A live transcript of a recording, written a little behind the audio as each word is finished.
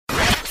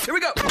Here we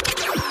go.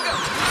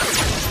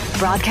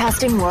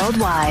 Broadcasting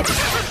worldwide.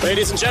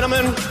 Ladies and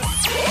gentlemen,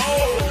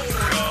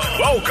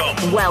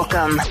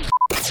 Welcome.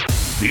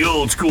 The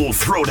old school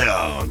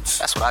Throwdowns.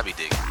 That's what I be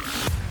digging.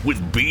 With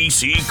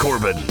BC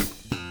Corbin.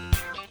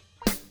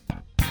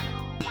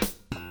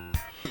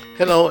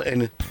 Hello,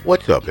 and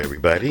what's up,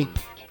 everybody?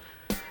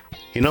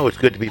 You know, it's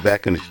good to be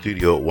back in the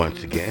studio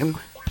once again.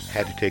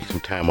 Had to take some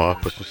time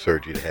off for some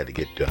surgery that had to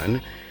get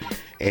done.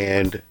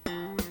 And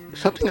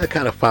something I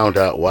kind of found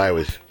out why I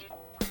was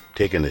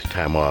taking this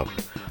time off,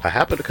 I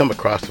happened to come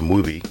across a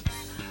movie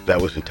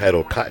that was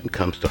entitled Cotton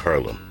Comes to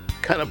Harlem.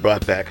 Kind of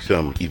brought back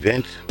some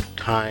events,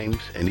 times,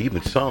 and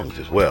even songs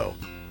as well.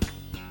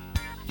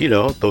 You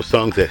know, those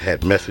songs that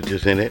had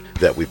messages in it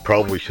that we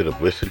probably should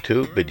have listened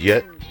to, but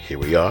yet, here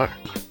we are.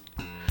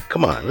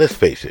 Come on, let's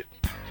face it.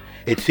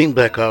 It seems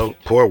like our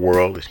poor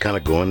world is kind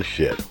of going to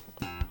shit.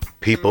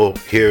 People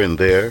here and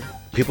there,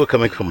 people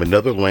coming from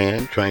another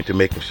land trying to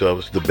make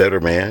themselves the better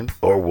man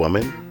or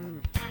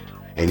woman,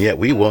 and yet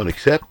we won't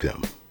accept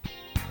them.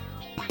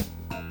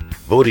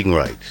 Voting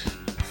rights.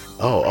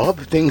 Oh, all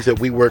the things that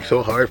we work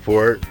so hard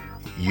for,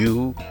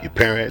 you, your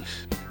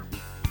parents,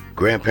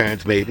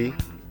 grandparents maybe,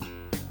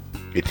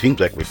 it seems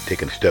like we're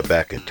taking a step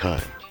back in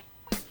time.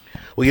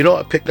 Well, you know,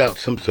 I picked out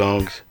some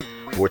songs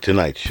for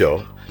tonight's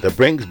show that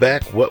brings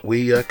back what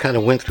we kind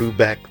of went through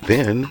back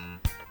then,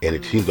 and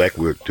it seems like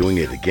we're doing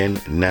it again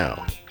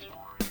now.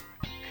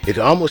 It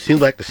almost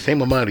seems like the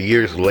same amount of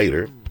years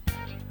later,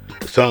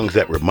 songs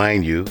that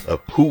remind you of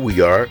who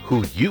we are,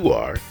 who you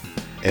are,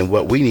 and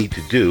what we need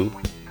to do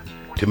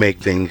to make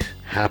things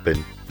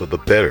happen for the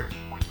better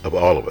of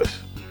all of us.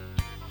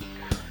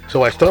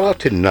 So I start off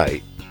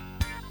tonight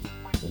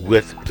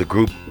with the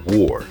group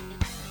War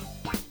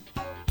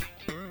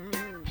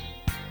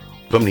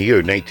from the year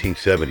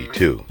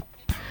 1972.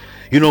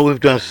 You know, we've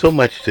done so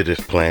much to this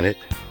planet,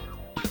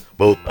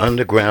 both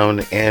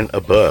underground and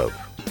above.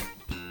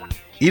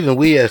 Even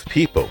we as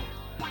people,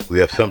 we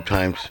have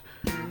sometimes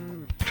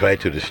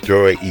tried to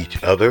destroy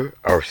each other,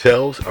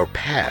 ourselves, our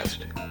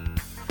past.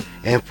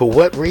 And for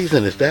what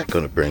reason is that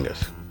going to bring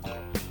us?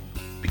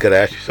 You got to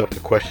ask yourself the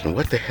question,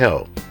 what the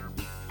hell?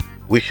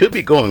 We should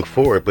be going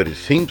forward, but it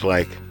seems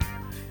like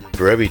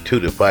for every 2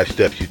 to 5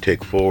 steps you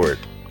take forward,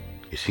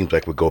 it seems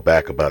like we go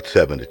back about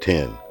 7 to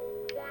 10.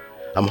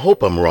 I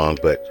hope I'm wrong,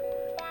 but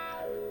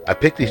I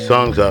picked these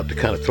songs out to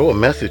kind of throw a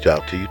message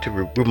out to you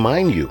to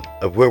remind you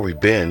of where we've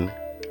been,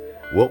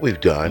 what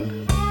we've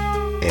done,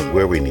 and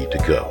where we need to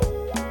go.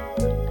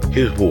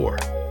 Here's War.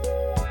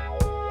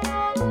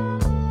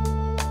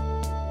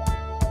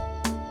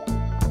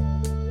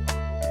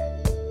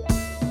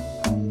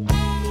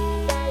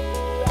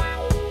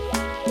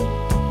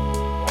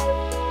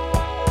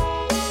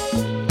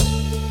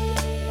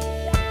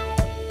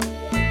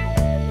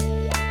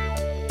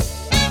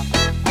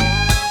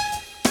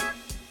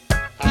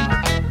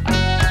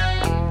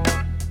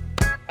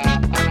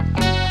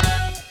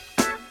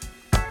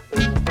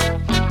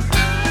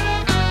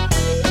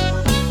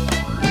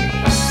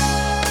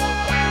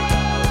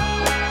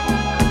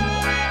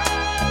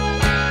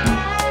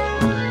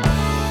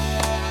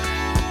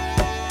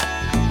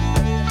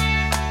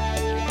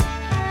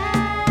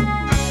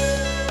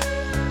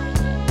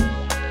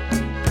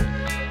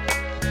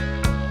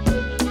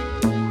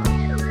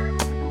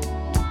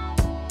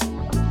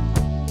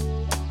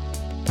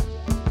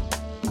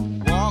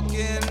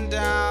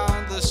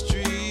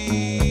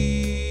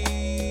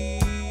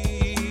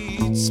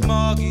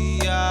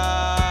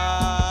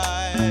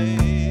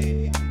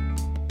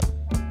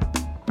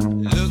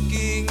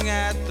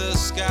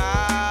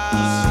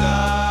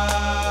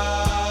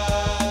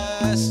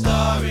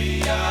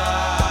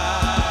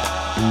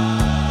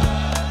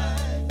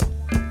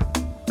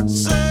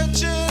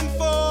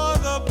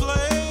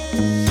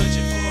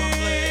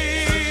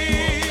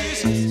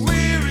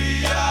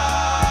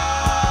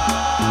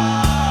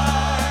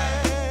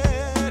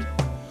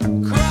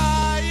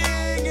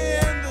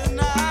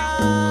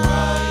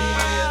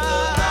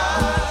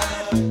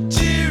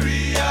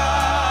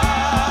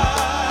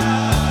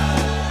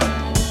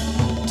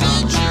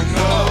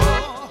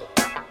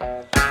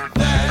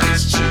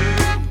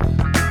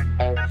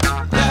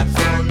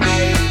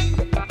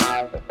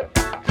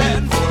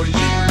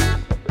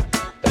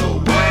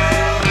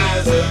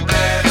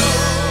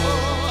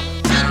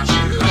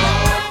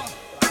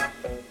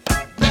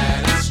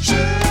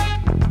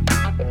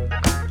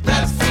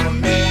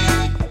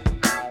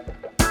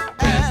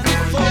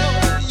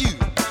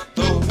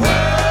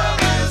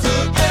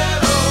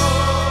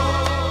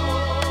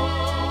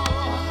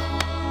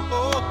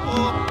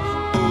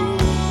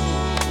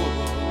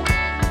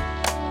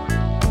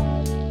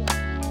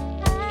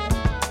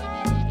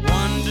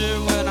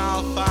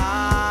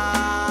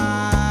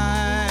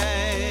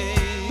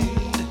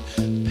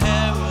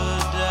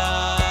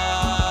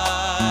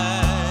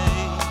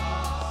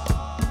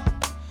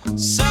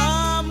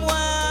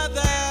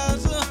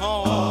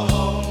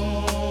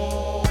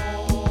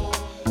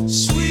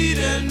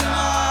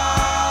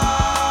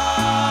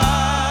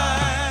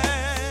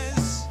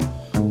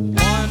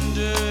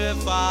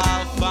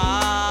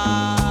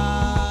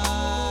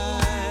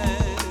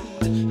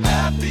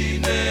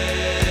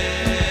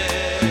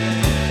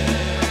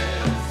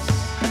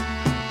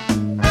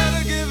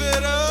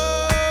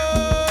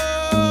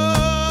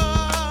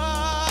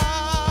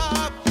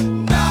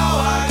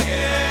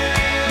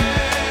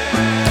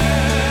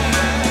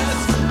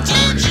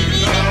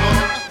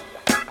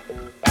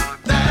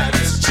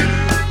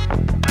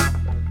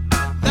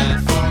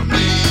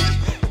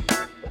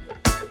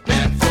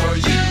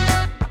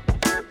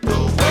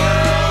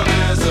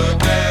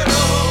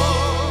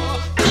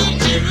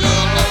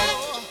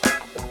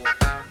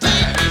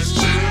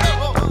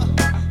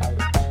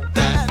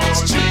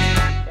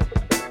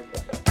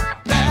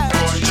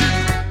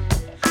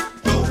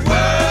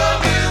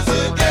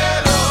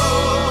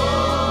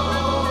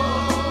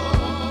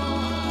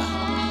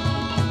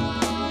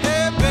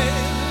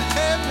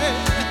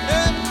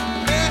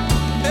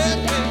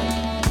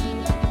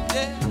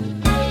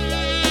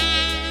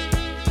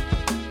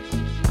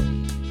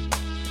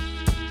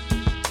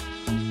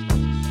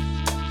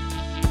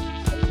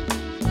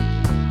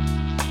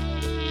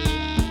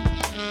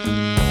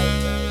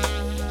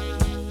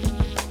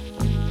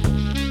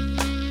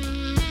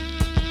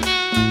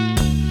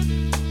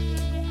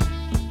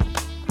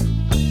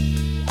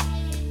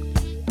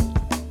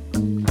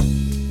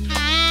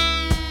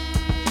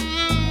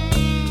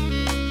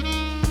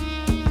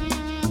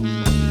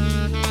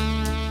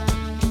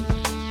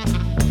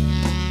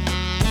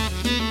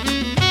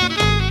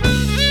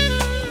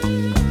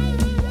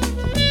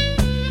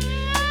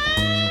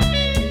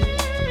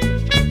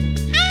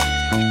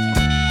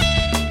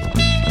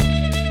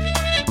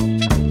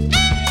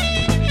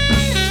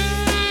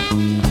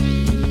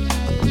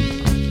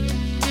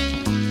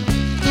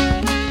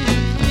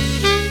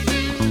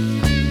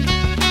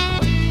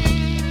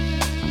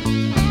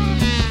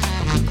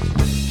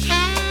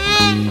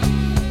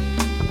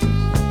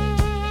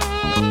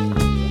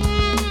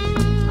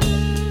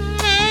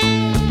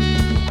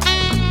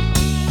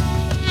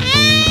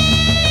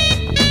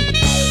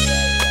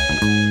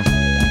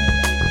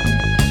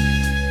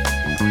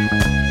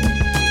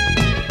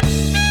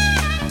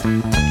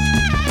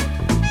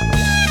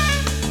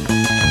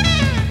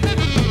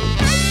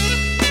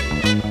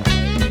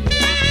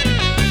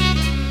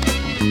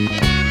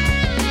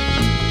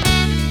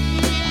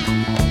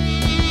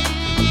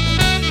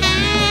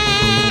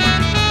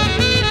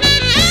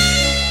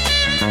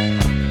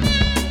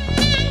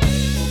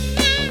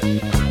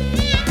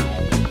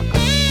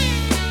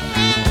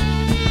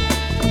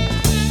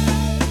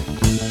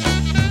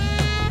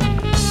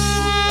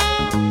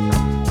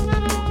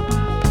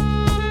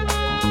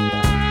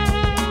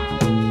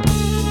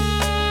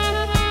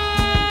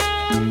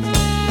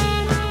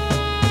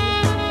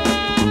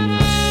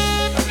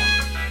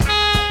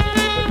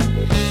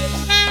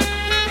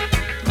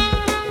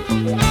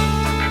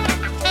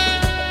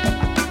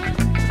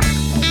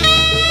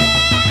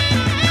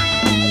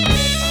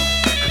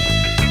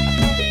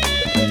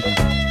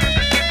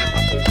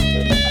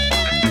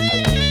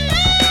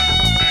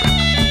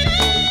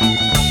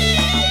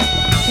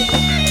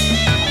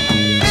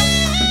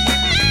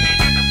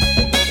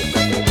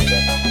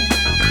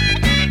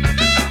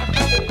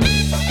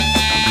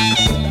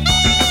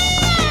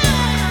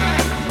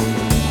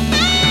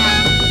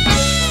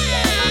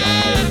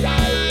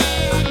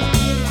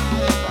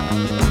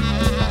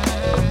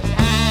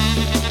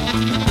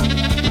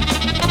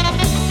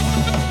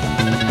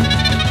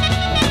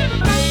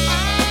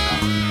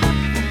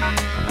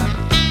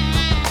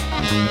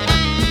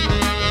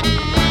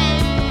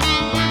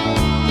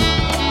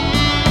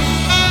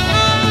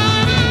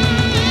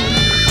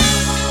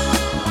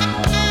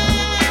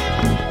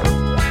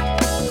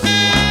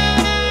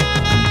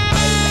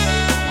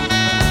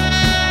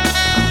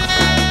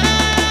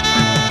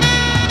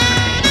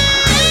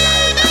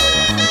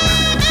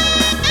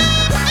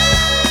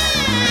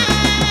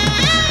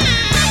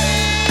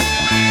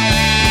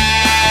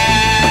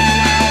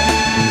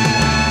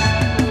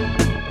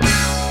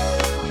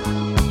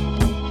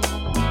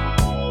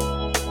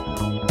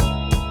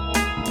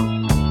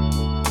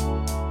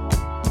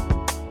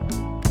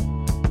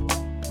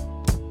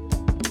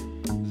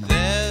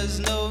 there's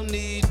no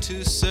need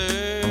to search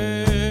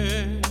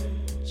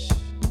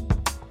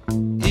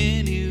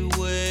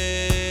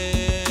anywhere.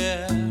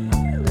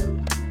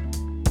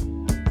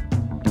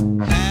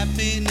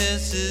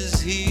 Happiness is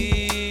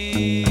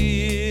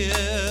here.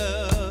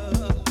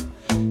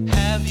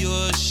 Have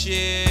your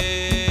share.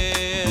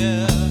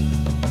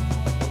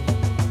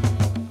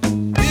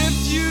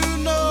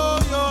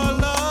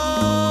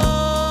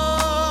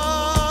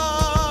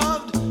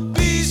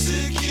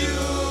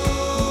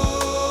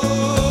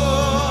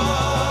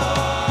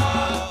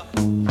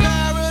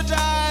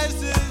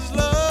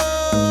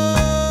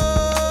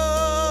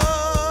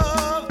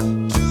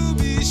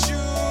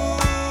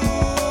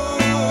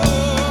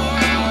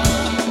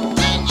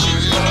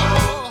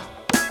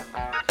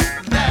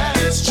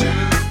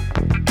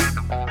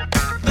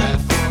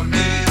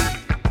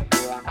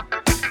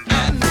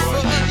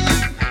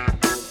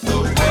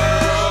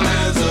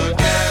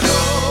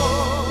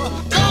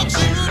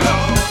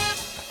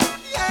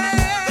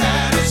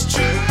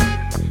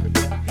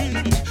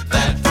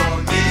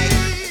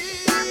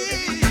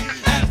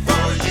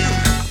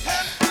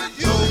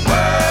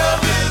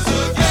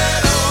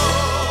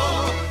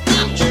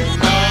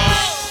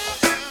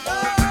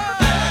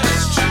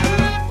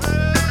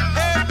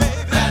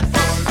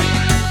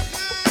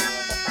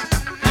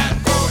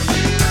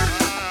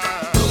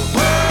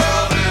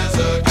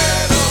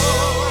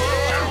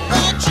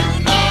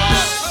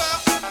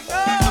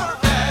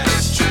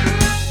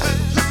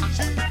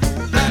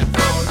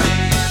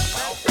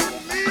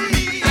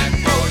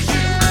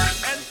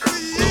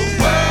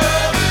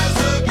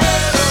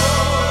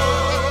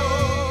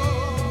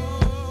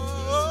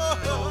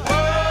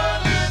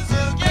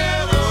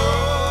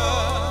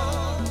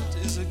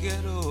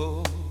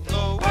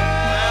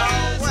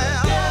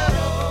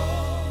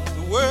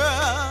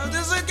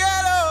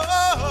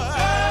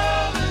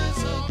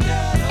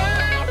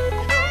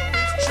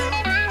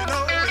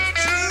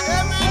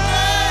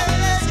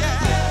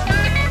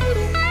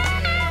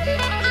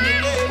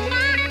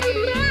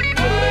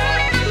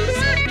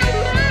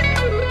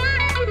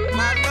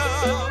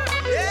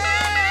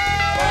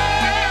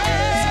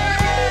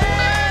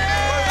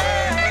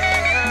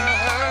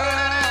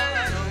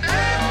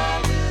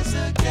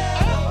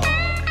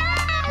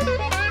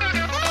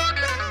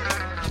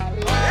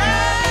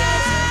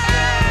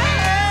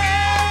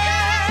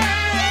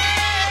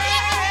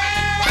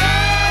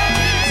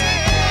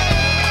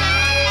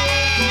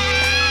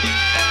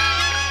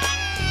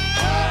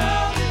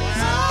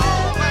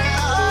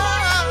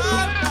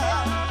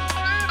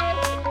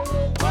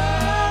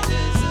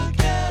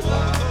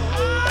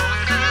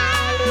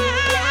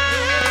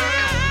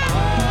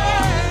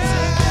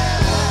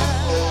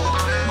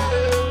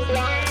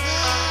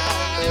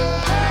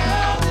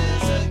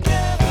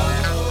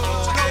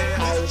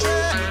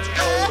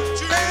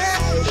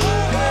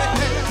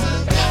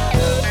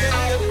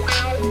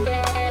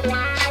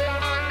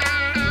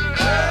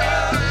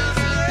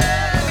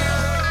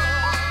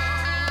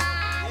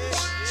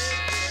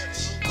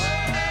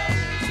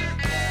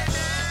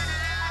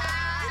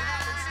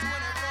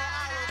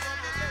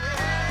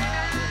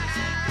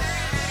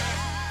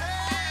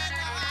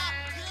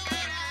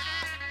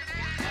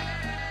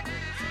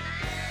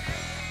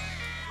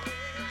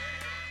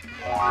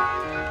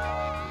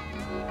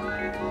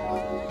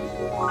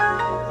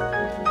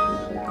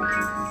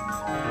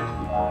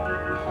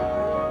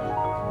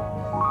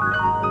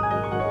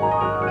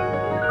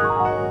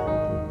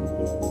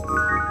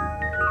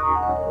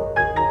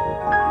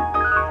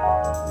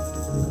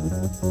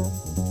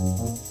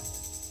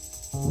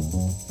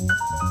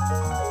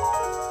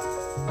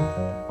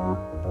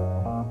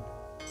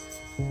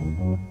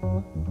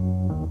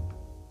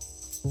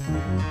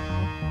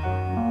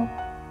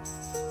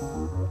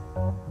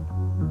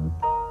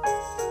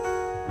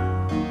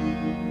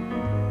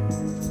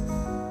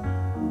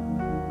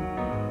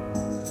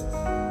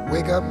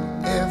 Wake up,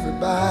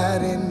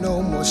 everybody,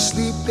 no more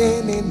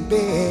sleeping in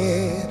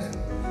bed.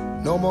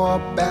 No more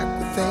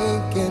backward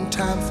thinking,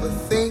 time for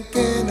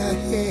thinking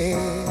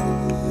ahead.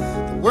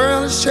 The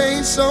world has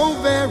changed so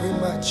very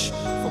much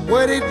from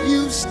what it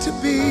used to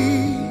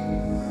be.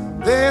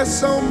 There's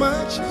so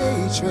much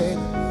hatred,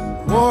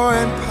 war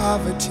and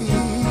poverty.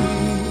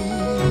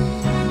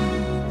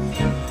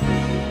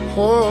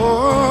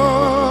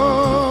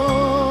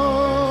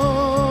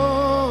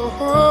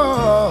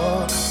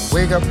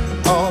 Wake up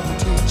all the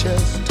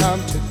teachers,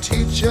 time to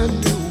teach a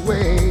new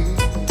way.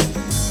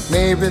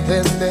 Maybe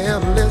then they'll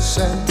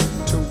listen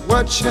to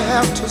what you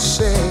have to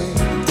say.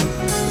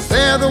 'Cause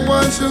they're the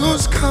ones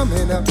who's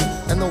coming up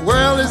and the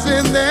world is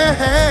in their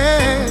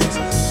hands.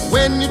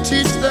 When you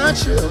teach the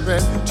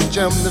children, teach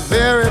them the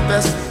very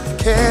best you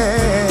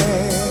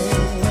can.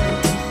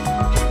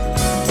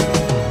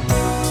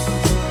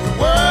 The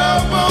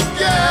world won't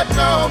get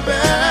no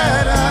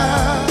better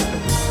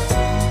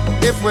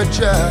if we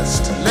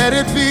just let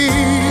it be.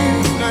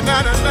 Na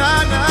na na na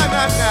na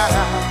na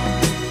na.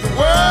 The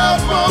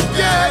world won't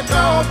get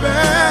no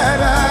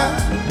better.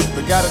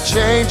 We gotta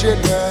change it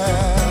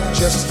now,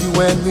 just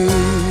you and me.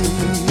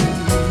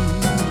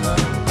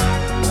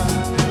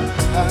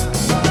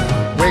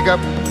 Wake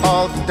up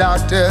all the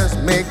doctors,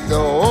 make the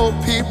old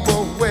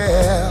people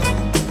well.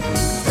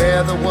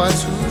 They're the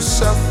ones who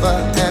suffer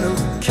and who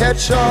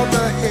catch all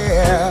the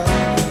hair.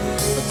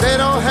 But they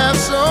don't have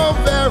so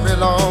very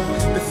long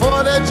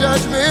before their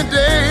judgment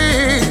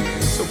day.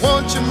 So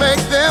won't you make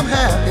them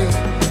happy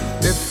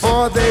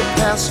before they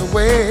pass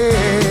away?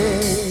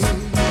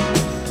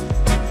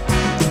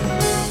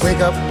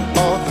 Wake up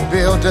all the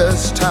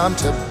builders, time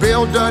to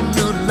build a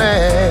new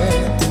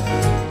land.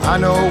 I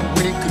know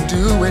we could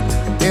do it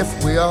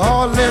if we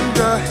all lend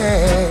a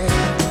hand.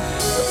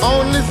 The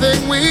only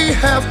thing we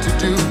have to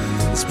do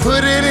is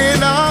put it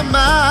in our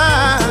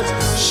minds.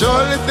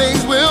 Surely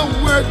things will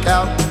work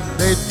out.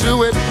 They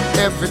do it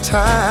every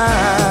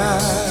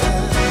time.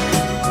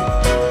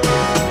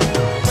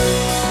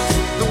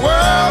 The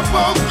world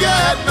won't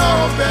get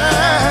no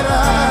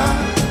better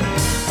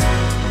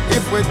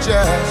if we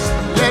just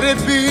let it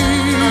be.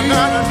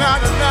 Na, na, na,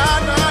 na,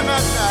 na, na, na,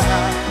 na.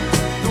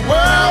 The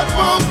world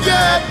won't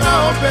get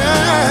no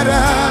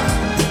better.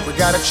 We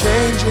gotta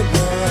change it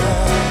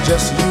now,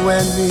 just you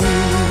and me.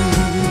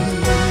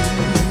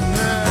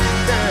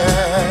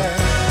 Yeah.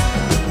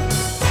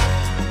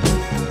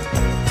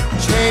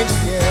 Change it,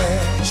 yeah,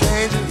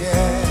 change it,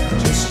 yeah,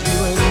 just you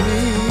and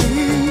me.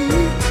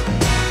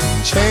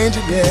 Change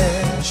it,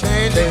 yeah,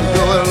 change it. Can't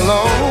do it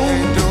alone,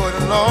 can't do it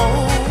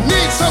alone.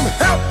 Need some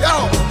help,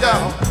 y'all,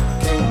 y'all.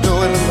 Can't do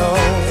it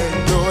alone,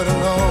 can't do it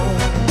alone.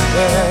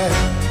 Yeah,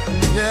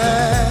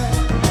 yeah.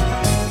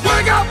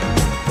 Wake up,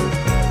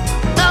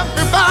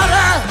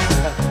 everybody.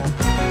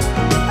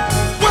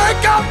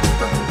 Wake up,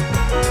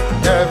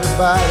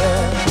 everybody.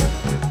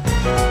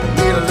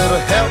 Need a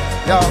little help,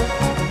 y'all.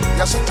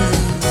 Yes, I do.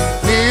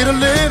 Need a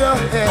little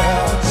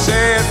help.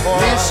 Say it, boy.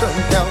 Need some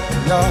help,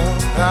 y'all.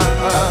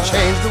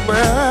 Change the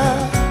world,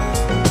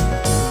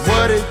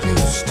 what it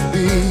used to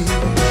be.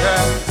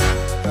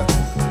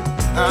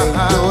 Can't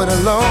do it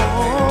alone.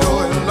 Can't do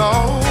it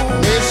alone.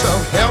 Need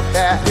some help,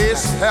 yeah. Need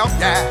some help,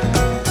 yeah.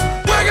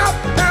 Wake up,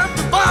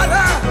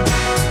 everybody.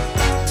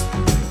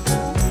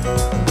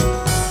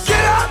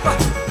 Get up,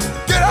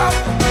 get up,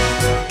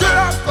 get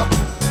up,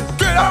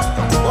 get up.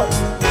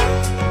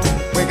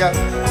 Wake up.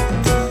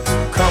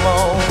 Come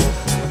on,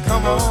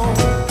 come on.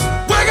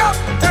 Wake up,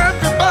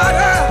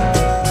 everybody.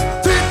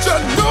 Teach a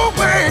new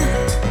way.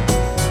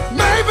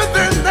 Maybe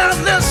then they'll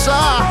listen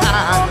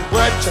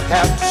what you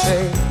have to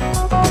say.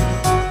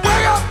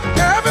 Wake up,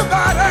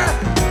 everybody.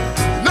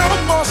 No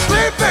more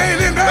sleeping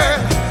in bed.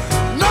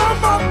 No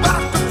more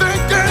back to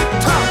thinking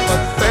top,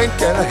 but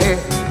thinking ahead.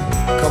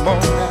 Come on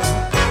now.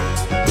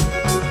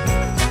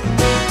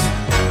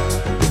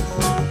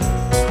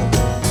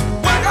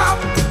 Wake up,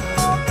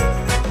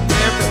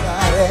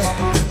 everybody.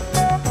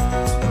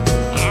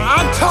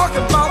 I'm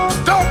talking about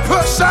don't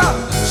push out.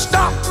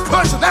 Stop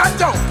pushing that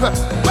don't push.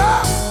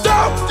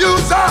 Don't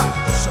use up.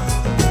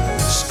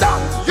 Stop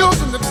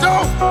using the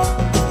dope.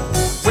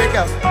 Wake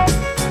up.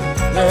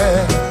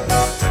 Yeah.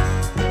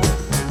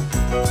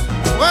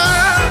 Well,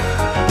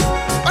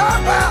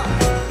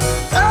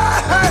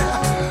 hey.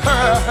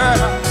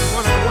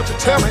 Wonder what you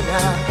tell me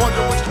now.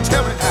 Wonder what you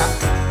tell me now.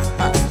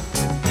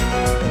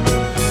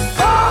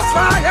 False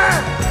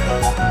lying.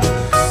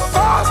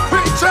 False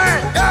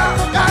preaching.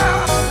 Yeah.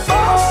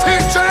 False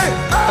teaching.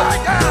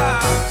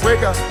 Yeah.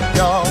 Wake up,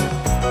 y'all.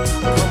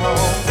 Come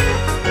on.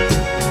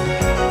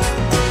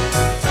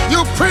 You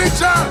preachers.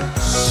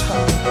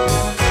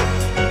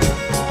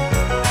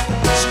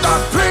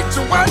 Stop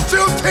preaching what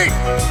you teach.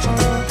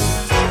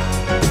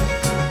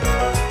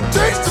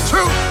 Teach the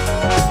truth.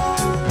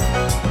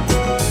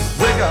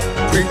 Wake up,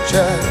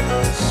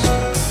 preachers.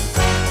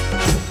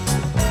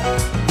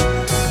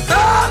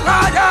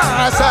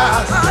 Liars.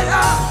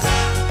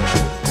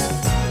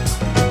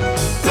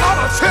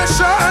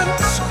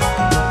 Politicians.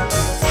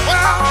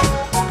 Well,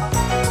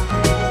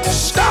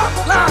 stop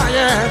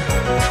lying.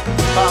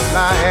 Stop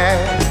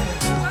lying.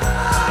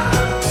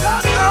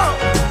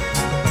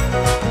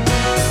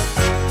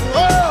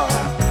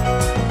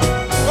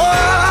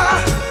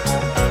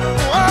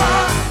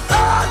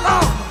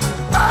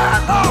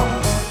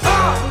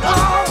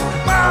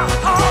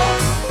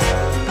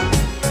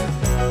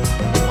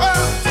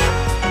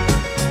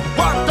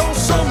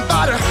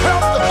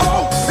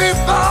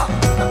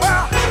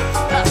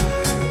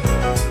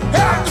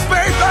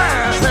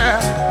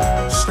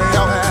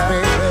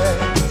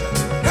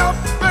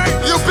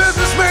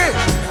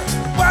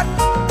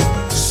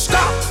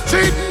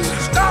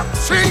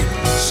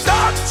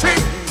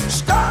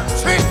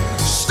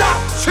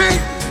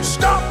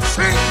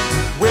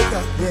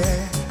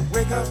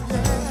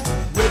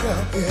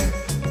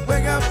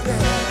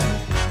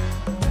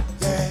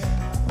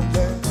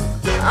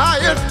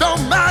 It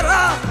don't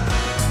matter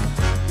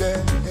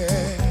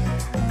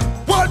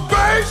what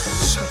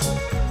race,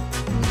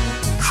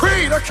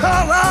 creed, or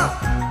color.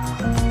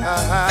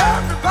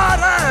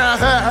 Everybody,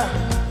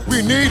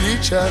 we need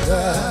each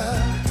other.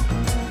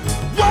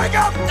 Wake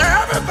up,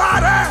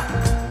 everybody.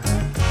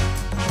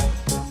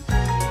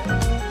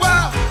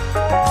 Well,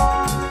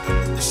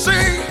 you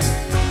see,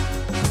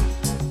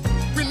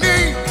 we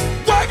need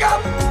wake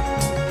up,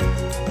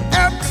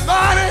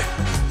 everybody.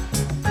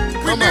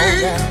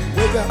 every day. Come on now,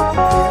 wake up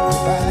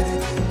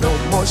everybody. No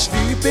more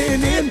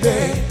sleeping in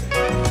bed.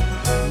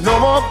 No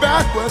more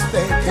backward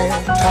thinking.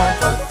 Time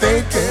for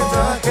thinking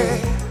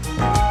ahead.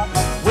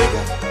 Wake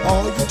up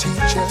all your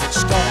teachers.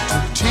 Start to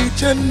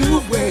teach a new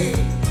way.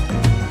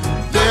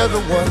 They're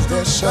the ones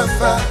that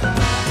suffer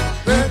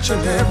each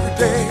and every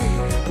day.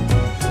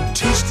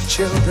 Teach the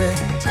children,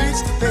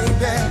 teach the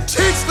babies,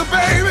 teach the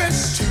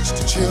babies, teach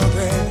the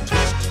children,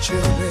 teach the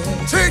children,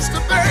 teach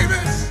the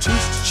babies,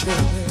 teach the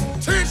children,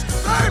 teach the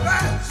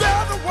babies.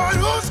 They're the one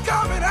who's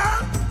coming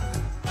out.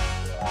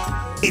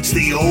 It's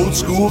the old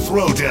school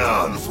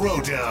throwdown,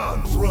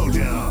 throwdown,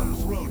 throwdown,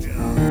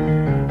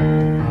 throwdown.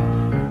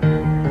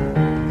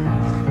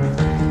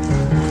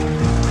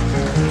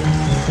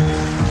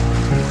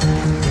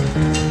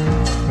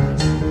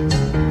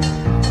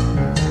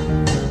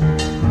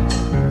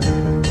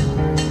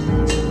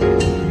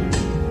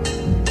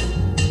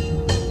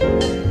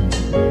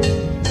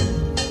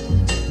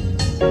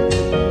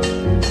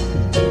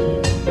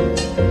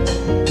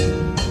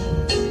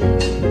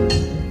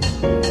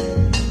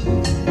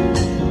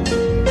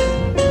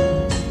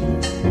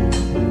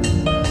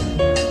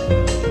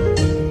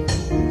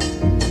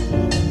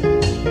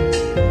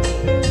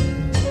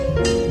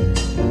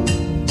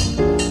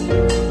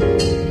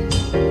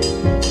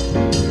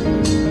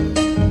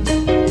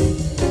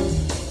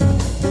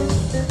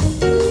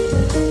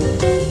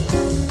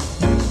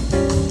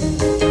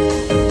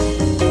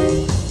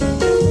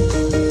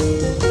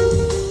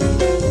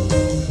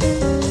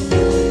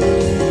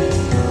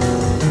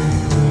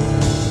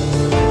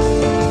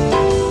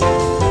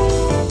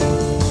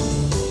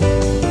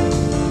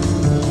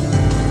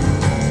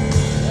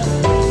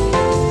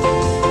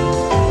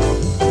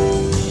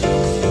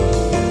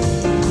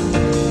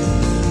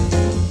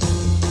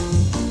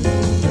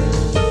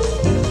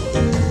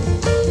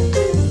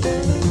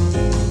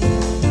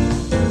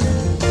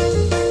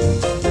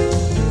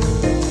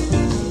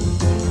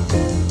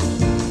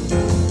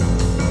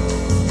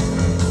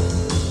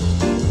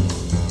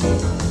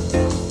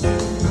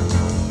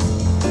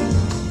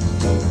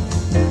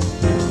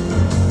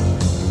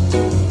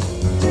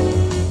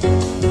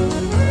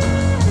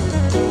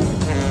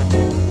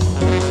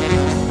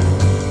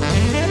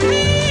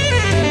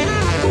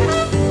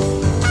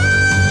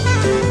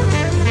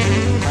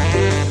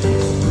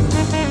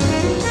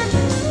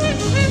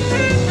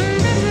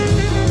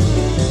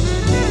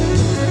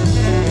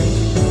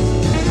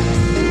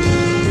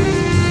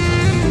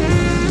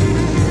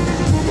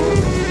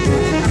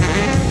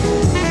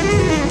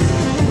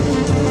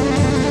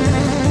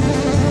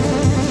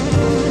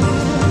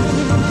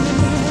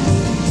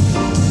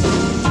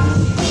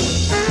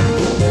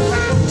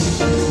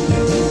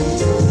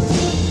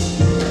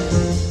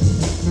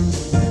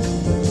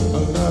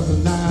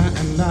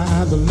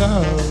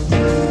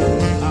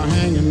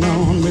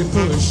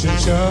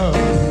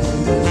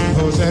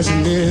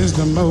 Possession is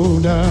the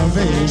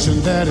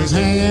motivation that is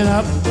hanging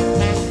up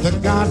the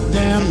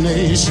goddamn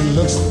nation.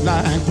 Looks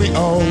like we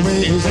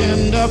always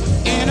end up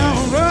in a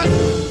rut.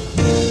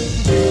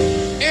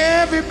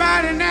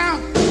 Everybody now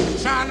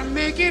trying to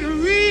make it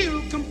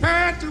real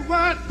compared to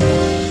what?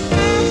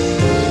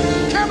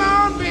 Come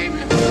on, baby.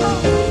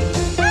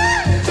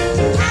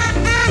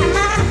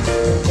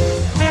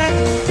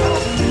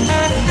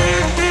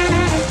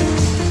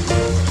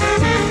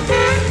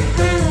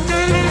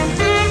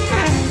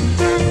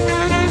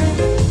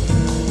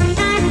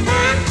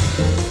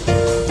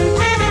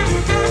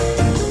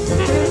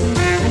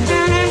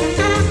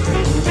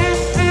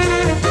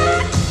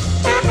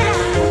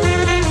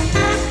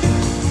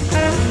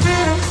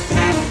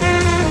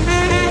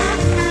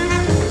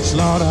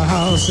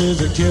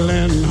 Slaughterhouses are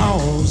killing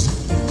hogs,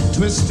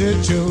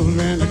 twisted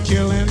children are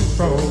killing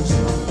frogs,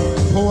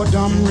 poor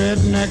dumb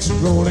rednecks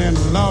rolling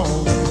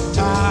logs,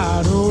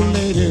 tired old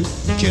ladies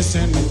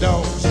kissing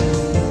dogs.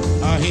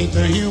 I hate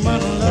the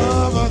human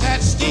love of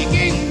that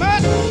stinking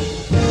mud.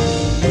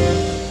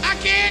 I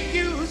can't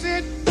use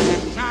it,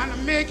 trying to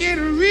make it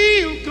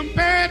real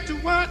compared to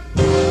what?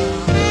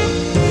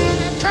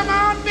 Come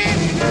on,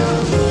 baby, now.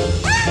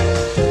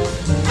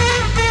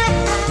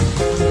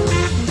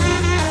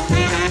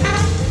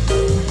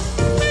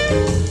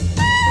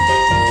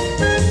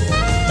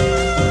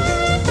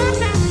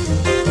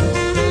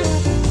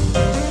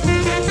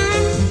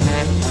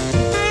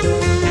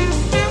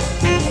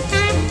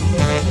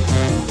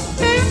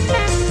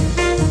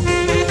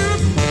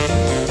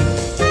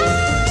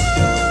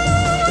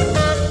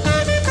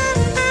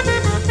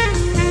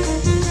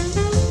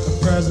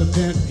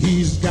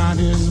 He's got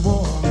his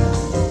war.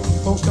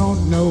 Folks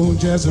don't know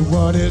just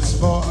what it's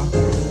for.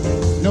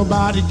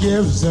 Nobody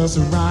gives us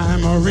a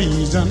rhyme or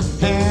reason.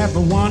 Half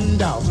of one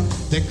doubt,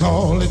 they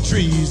call it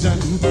treason.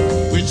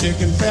 With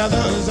chicken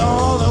feathers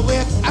all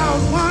without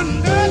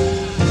one nut.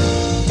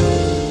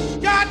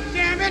 God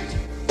damn it,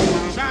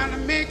 trying to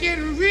make it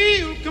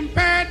real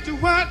compared to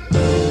what?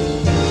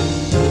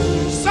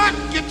 Suck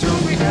it to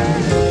me.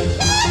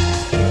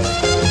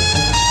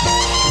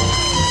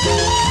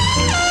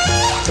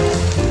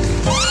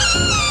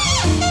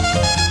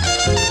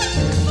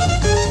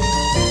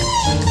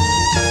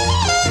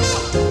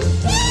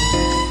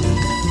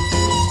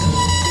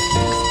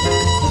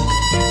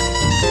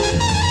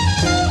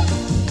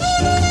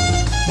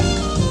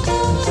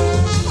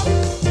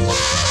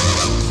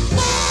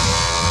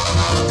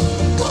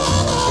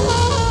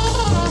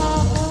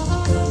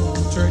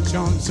 church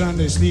on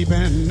Sunday,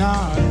 sleeping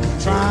not,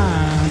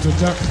 trying to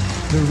duck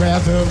the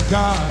wrath of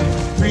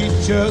God.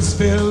 Preachers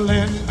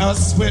filling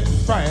us with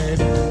fright.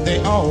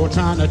 They all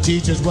trying to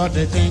teach us what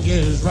they think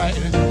is right.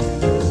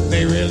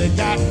 They really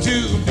got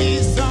to be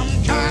some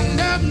kind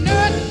of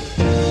nut.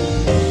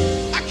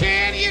 I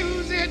can't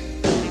use it.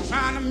 I'm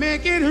trying to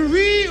make it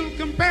real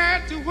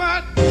compared to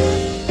what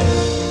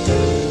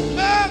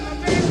Mother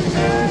Baby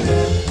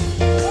said.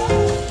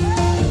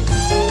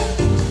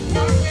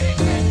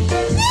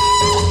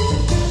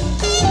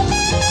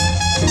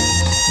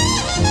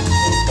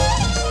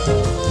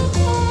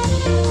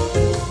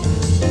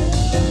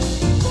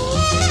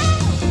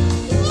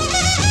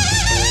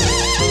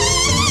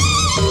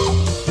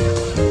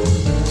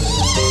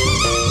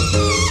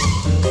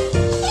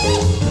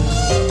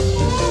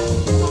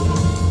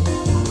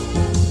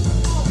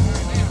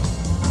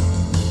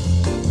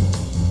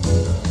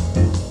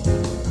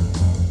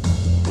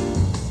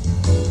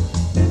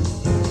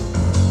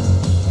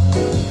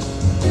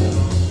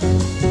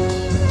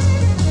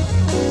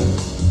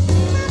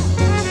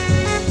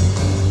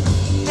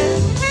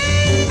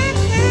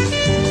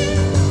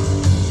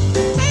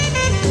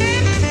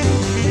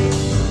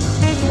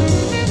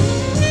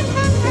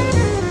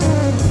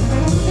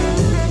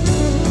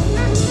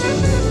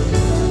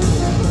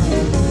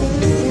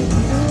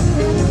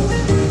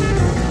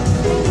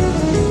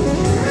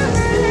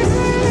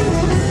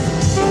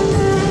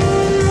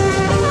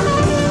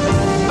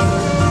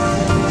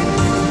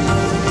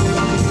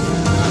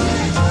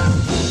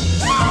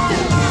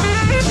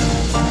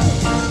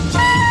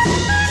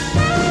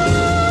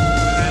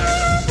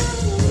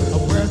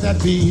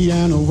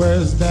 And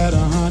where's that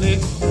honey?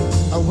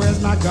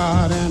 Where's my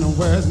God and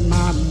where's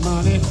my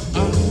money?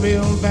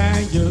 Unreal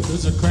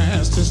values, a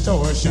crass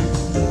distortion.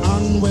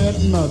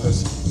 Unwed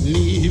mothers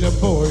need a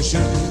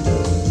portion.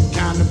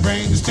 Kind of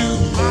brings to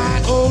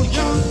my old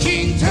young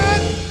King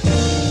Tut.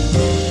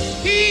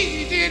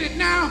 He did it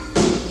now,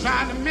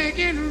 trying to make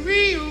it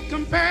real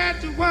compared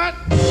to what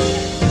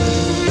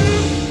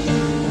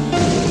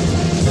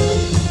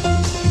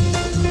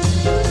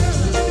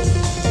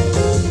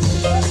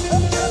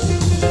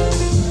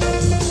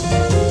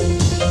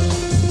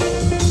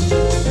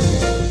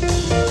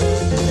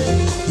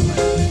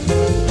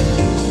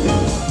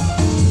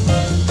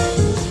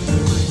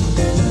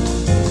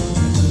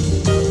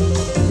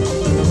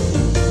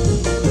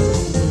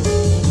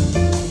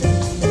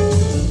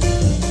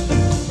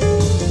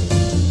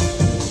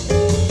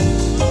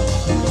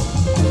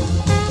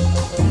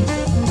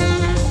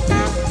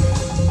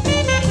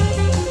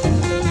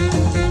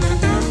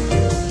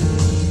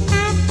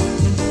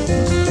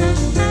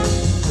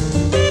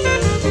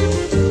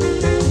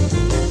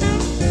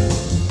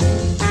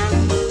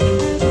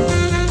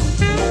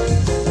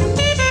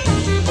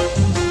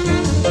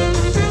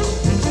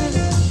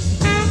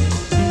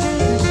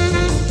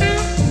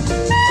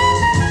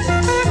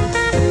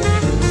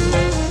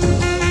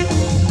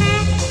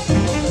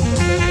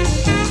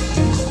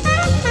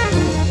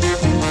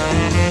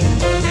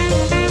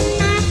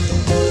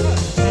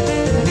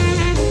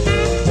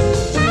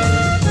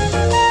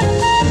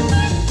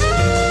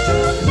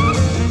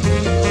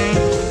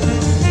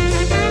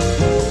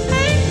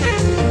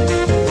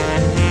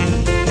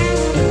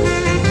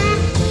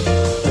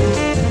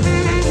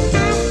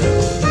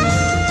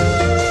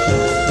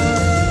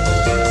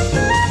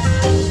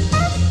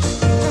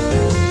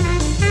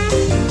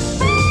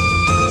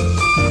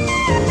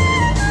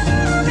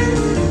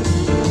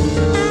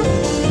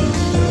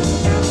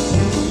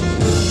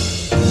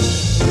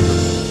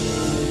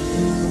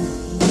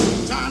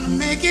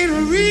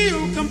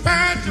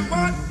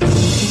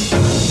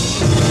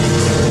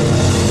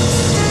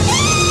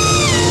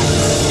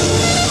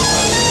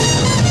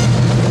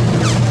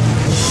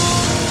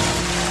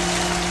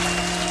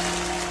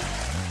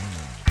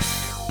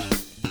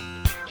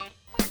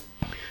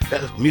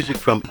That's music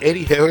from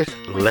Eddie Harris,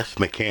 Les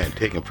McCann,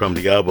 taken from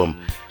the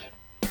album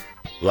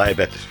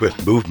Live at the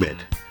Swift Movement.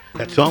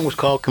 That song was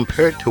called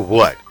Compared to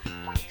What?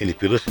 And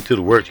if you listen to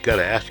the words, you got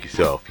to ask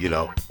yourself,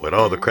 with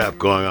all the crap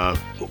going on,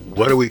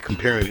 what are we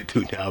comparing it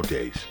to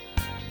nowadays?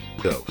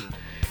 So,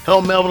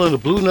 Hell Melvin and the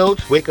Blue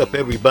Notes, Wake Up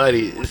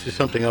Everybody. This is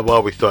something I've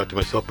always thought to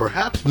myself,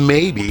 perhaps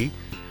maybe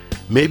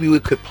we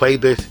could play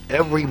this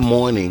every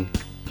morning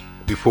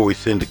before we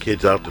send the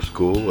kids out to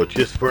school, or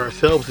just for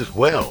ourselves as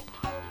well.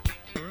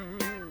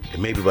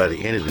 And maybe by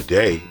the end of the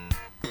day,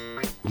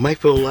 we might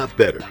feel a lot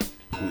better.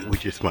 We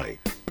just might.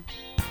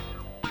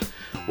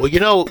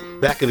 Well,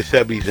 back in the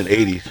 70s and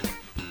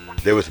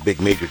 80s, there was a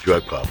big major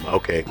drug problem.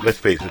 Okay, let's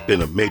face it, it's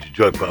been a major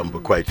drug problem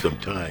for quite some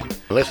time.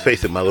 Let's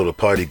face it, my little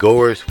party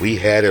goers, we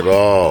had it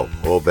all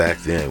back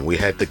then. We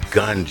had the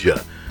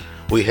ganja,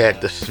 we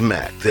had the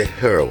smack, the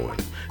heroin,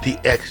 the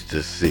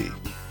ecstasy,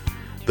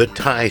 the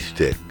Thai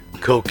stick,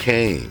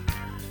 cocaine,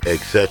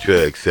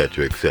 etc.,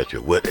 etc., etc.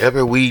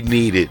 Whatever we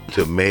needed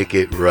to make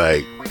it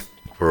right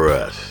for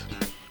us.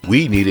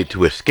 We needed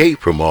to escape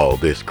from all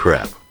this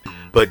crap.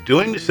 But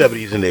during the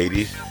 70s and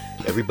 80s,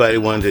 everybody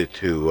wanted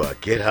to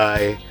get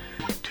high,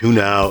 tune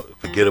out,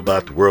 forget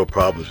about the world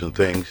problems and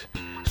things.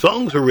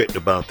 Songs were written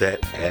about that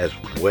as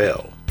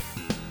well.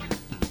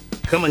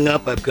 Coming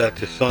up, I've got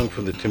this song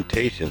from The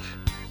Temptations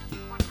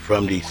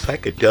from the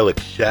Psychedelic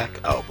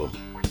Shack album.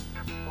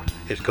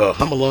 It's called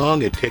Hum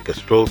Along and Take a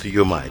Stroll Through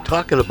Your Mind.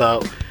 Talking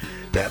about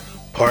that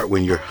part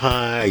when you're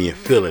high and you're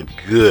feeling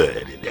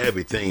good and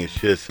everything is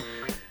just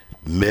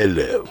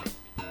mellow.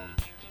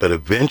 But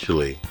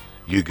eventually,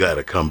 you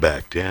gotta come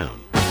back down.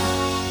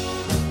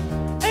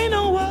 Ain't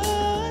no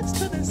words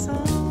to this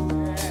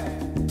song.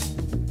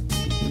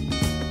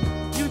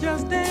 You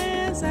just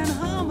dance and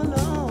hum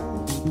along.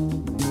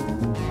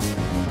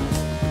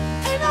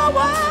 Ain't no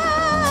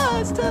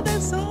words to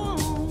this song.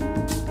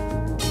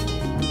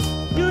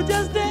 You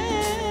just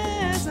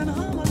dance and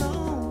hum along.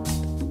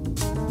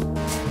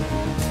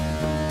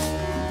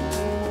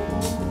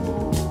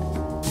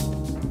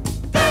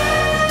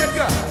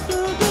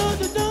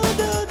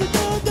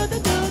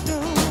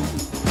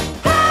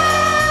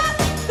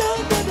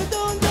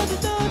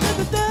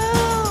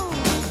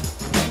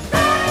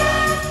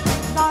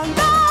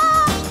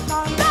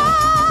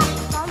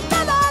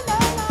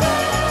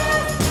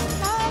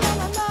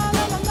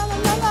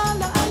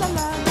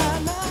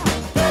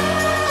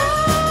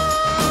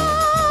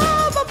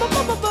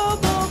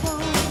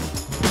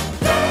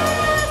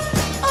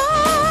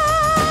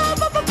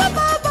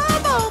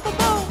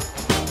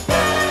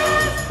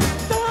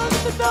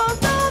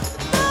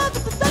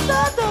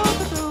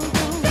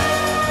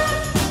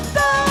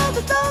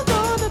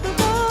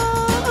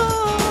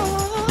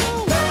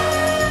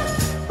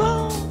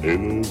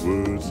 Ain't no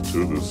words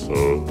to the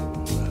song.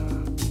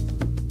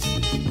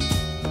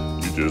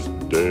 You just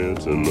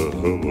dance and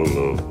hum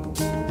along.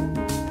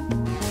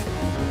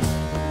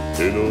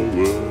 Ain't no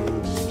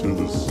words to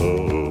the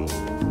song.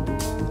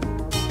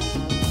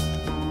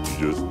 You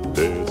just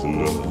dance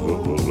and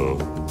hum along.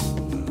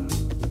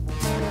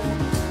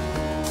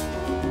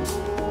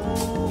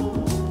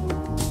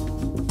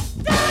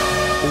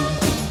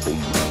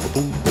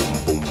 Boom, boom, boom,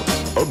 boom.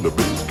 On the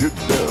bass, get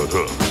down,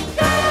 huh?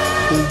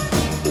 Boom,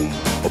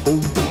 boom,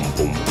 boom,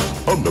 boom.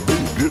 On the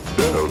bass, get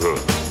down, huh?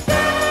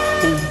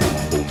 Boom,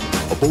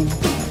 boom,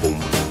 boom, boom.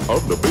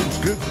 On the bass,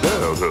 get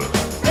down, huh?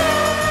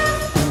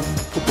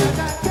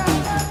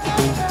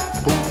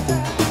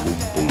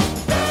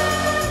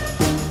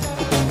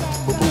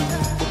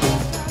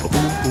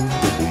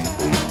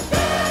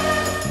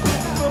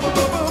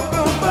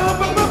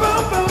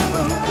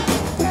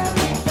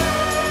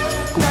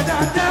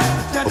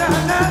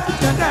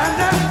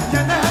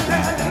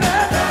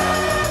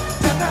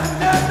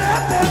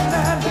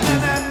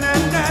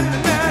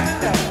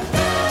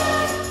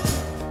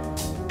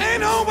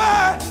 Ain't no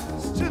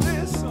words to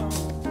this song.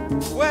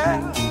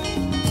 Well,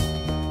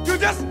 you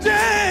just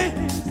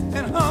dance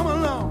and hum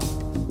along.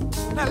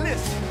 Now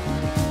listen,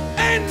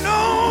 ain't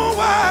no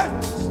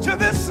words to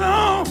this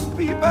song,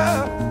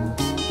 people.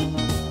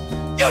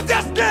 You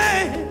just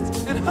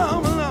dance and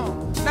hum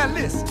along. Now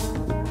listen.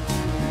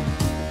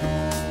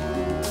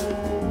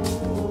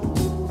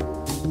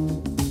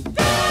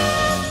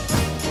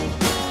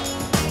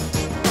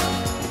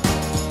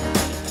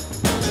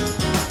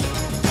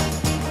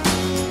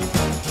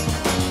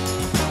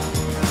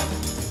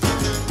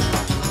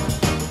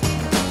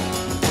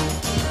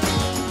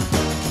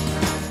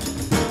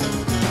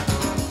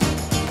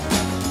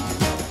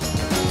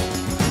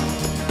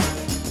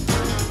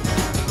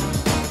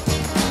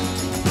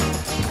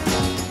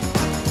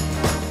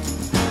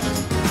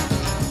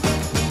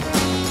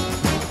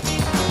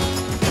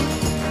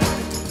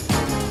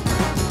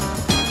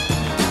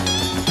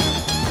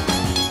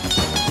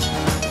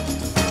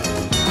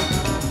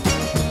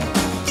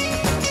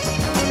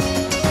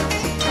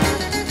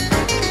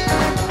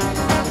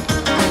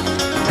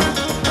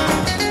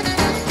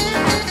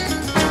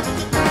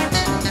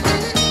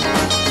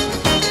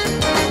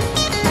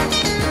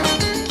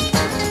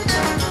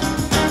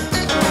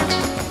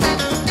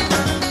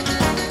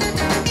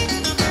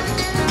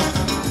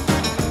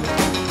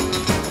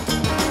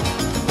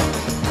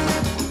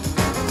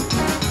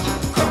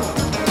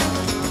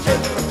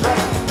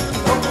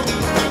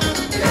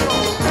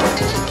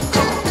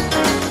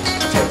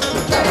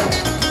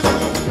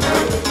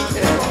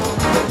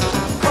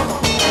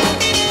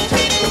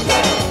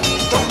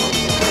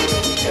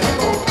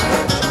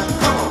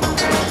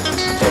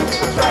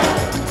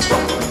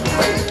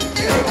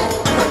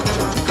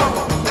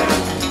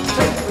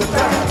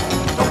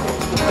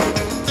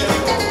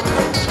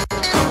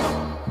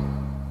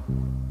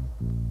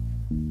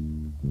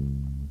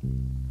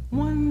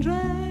 One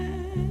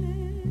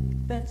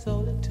drag, that's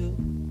all it took.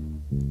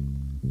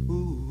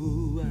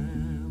 Ooh,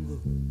 I'm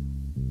hooked.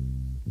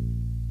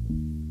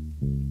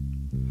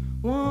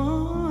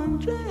 One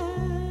drag,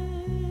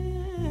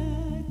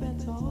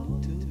 that's all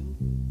it took.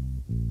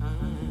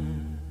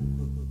 I'm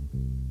hooked.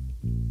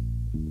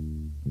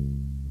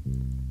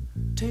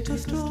 Take a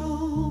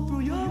stroll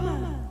through your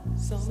mind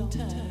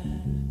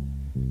sometime.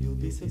 You'll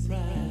be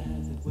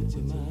surprised at what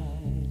you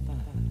might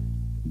find.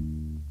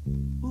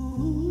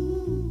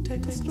 Ooh,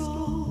 take a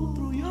stroll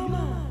through your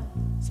mind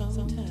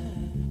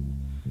sometime.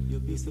 You'll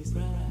be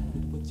surprised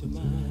at what you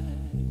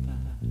might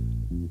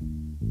find.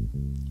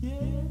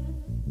 Yeah.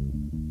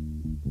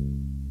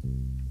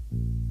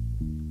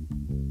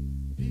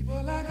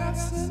 got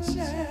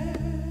sunshine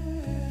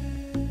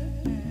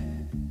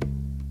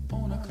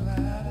on a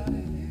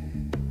cloudy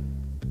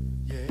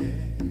day.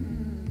 Yeah.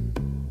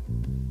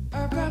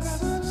 I've got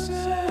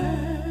sunshine,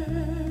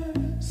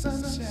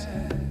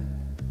 sunshine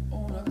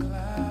on a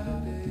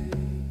cloudy day.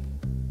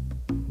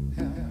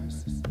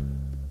 Yes.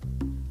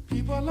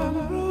 People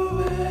are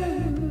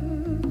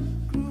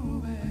grooving,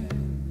 grooving,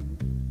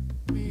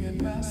 me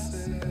and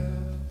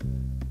myself.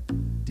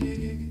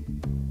 Dig it.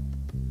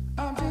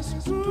 I'm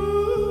just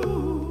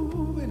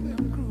grooving,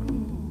 I'm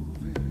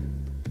grooving,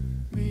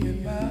 me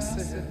and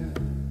myself.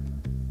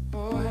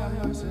 Oh,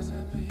 have mercy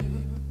on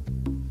people.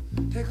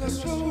 Take a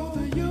stroll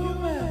through your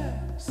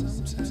mind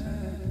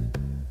sometime.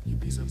 You'll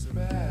be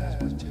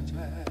surprised what you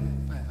might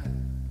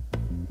find.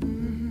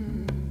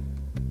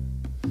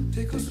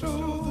 Take a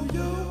stroll through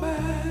your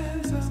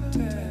mind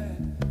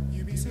sometime.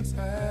 You'll be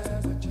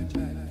surprised what you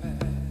might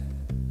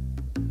find.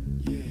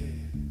 Yeah,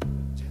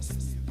 just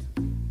music.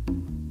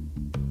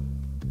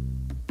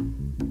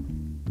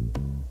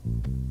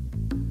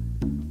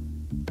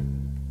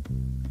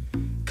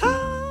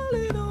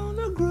 Calling on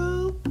the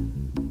group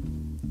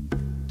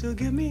to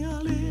give me a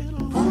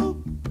little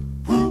whoop,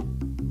 whoop.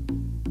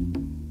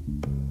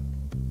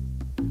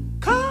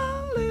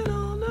 Calling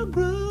on the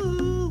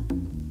group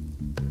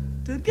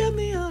to give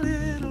me a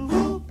little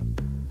whoop,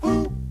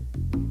 whoop.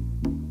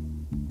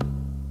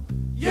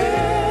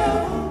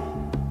 Yeah,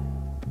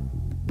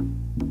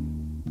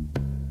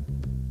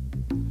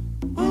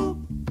 Whoop,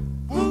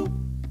 whoop.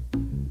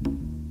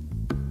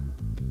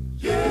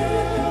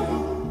 yeah,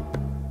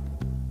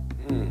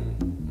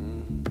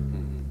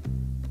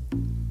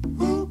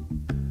 Whoop,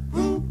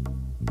 whoop.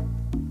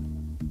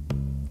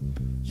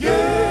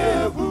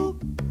 yeah.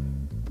 Whoop.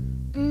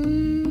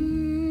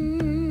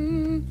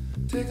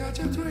 Take out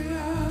your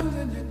crayons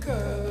and your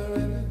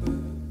coloring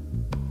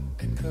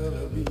book and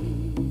color me.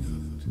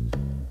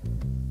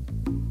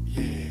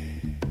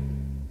 Yeah.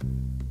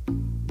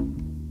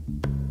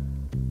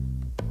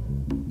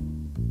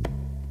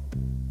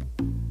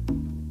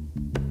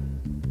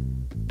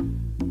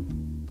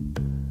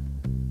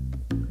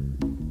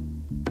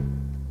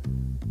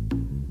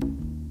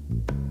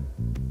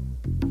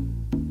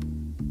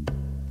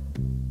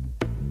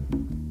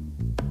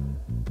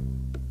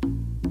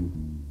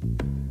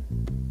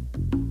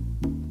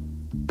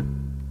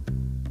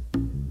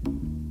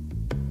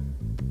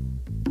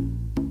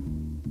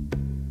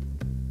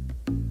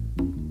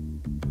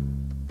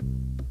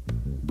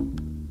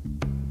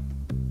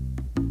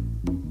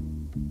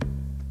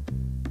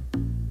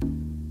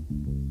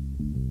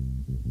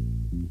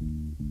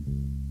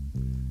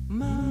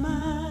 My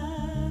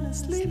mind is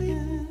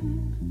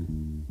sleeping,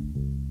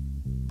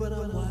 but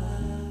I'm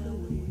wide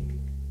awake.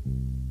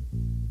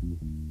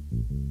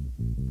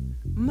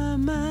 My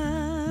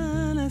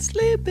mind is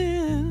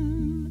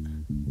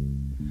sleeping,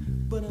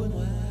 but I'm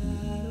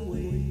wide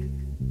awake.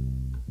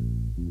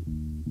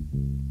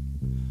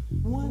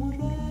 One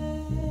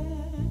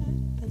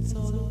drag, that's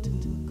all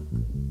it took.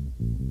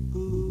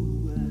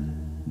 Ooh,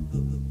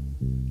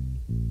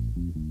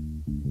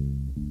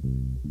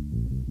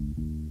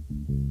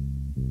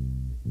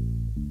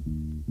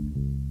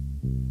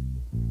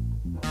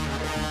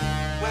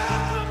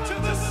 Welcome to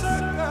the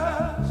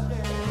circus.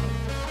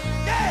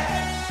 Yeah.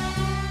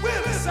 Yeah.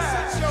 We're the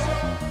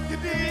sideshow. You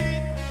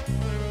dig?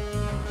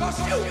 'Cause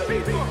you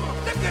people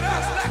look at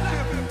us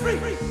like we're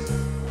free.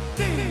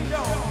 Ding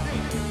dong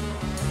ding.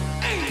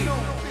 Ain't no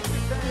big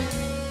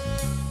thing.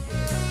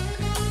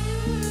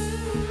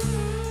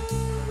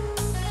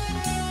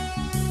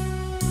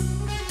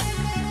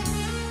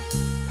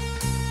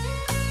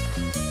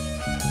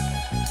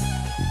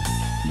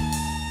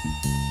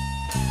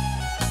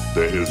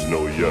 There is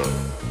no young,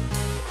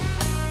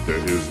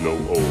 there is no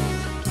old.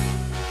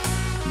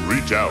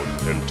 Reach out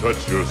and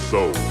touch your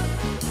soul.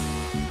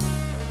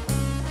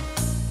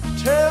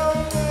 Tell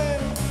me,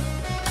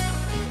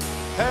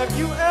 have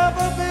you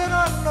ever been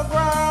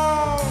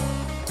underground?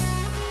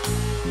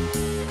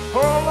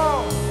 Hold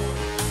on,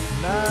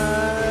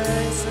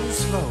 nice and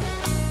slow.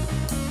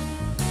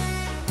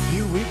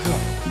 Here we go.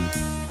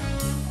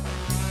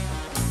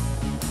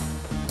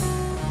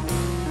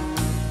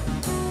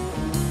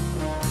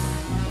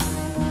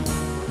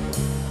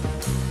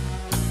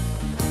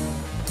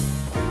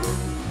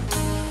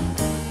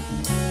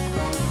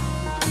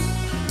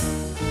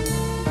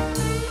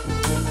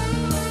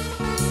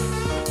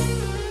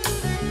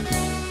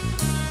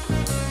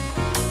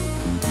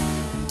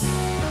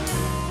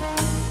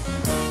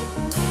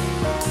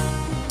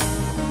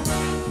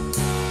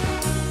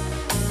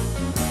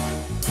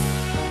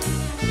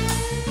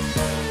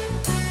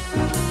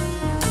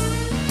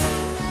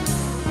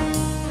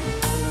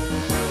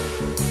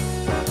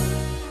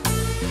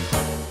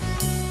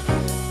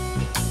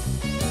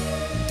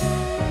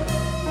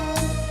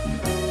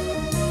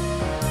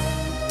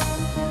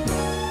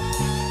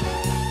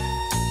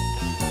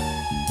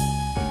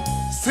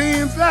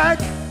 Seems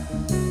like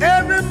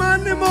every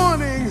Monday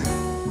morning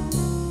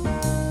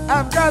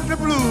I've got the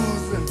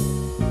blues.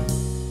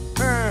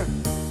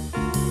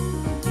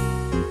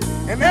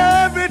 And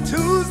every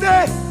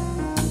Tuesday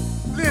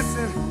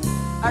Listen,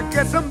 I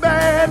get some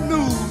bad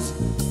news.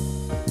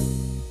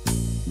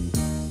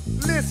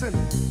 Listen,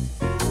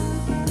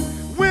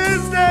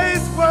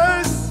 Wednesday's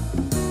worse,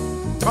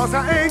 'cause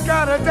I ain't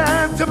got a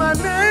dime to my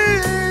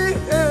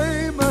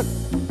name.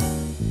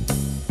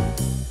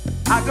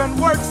 I done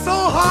worked so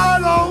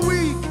hard all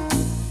week.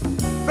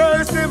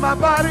 Thursday my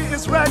body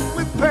is racked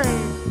with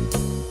pain.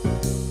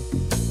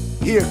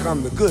 Here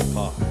come the good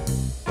part.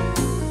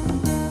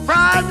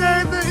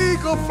 Friday the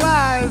eagle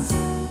flies,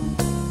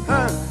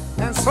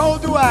 and so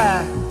do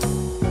I.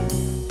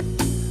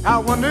 I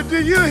wonder, do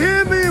you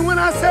hear me when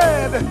I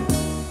said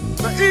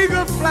the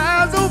eagle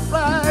flies on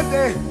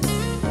Friday,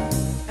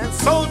 and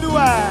so do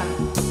I.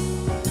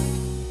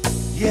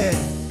 Yeah,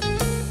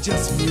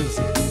 just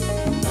music.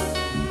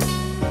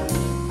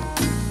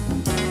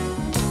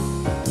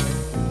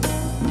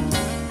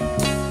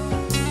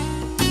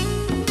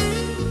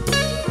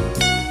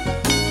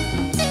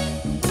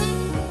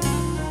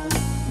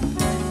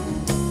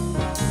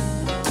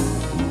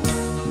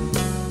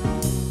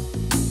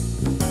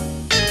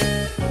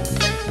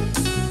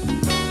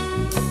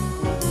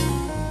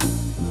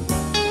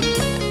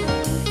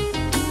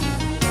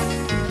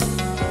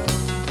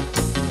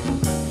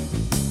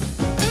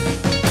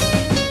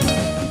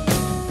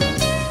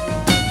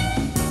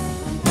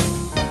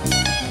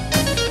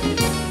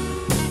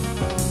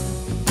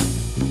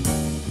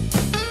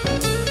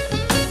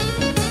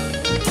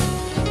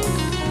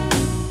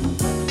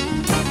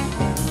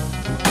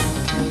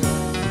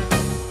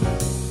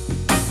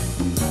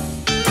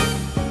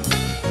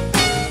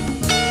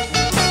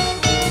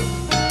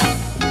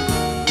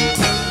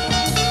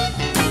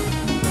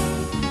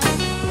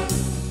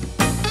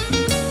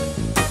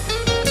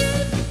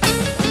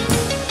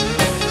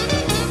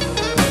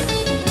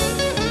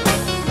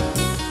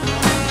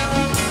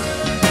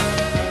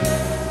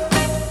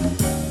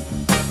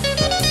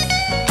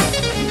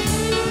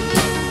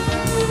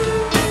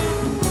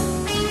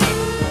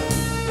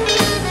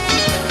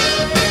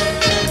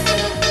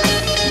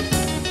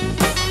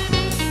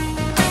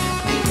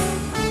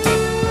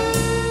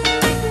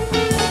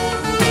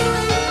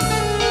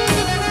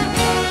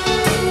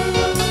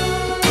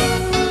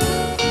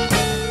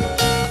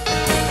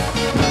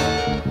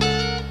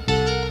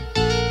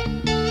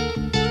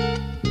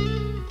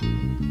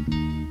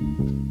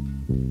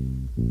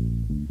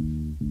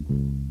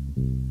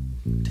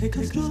 Take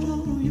a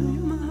stroll through your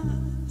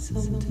mind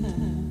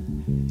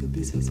sometime. You'll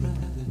be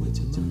surprised at what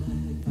you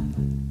might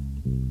find.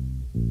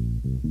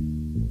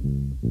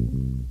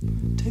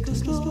 Take a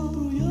stroll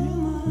through your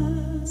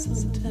mind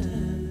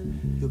sometime.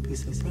 You'll be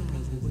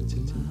surprised at what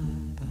you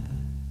might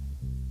find.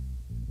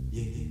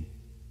 Yeah.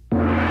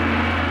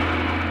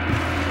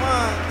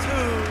 1,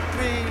 2,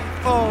 3,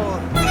 4.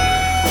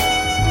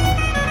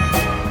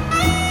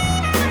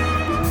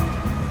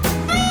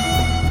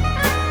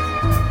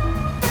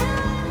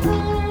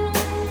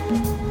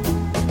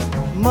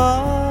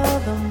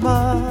 Mother,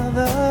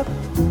 mother,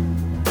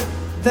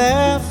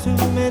 there's too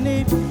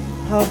many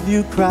of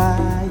you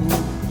crying.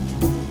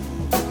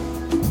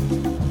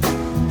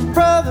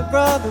 Brother,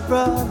 brother,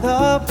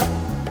 brother,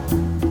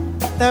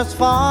 there's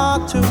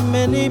far too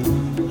many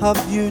of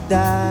you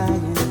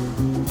dying.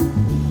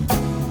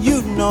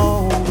 You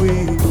know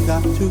we've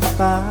got to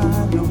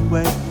find a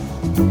way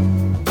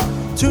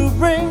to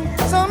bring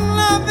some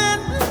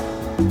loving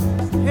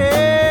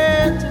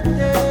here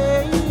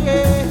today.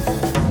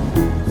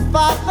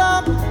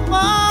 Father,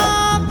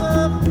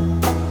 Father,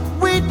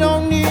 we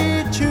don't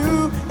need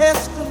to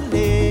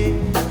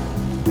escalate.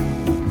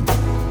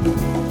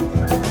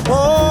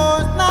 Oh,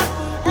 it's not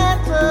the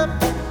answer,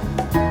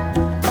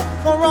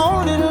 for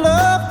only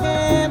love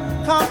can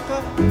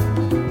conquer.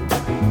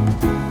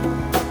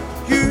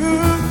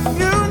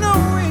 You know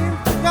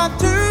we've got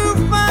to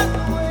find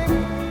a way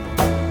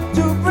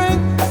to bring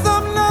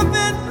some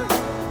loving.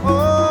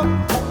 Oh,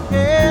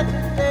 yeah,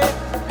 yeah.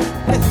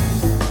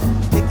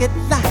 Take it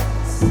light.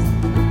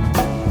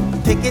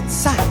 Take it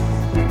sight,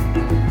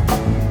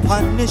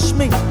 punish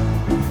me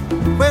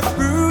with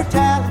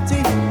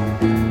brutality.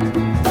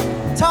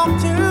 Talk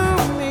to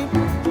me,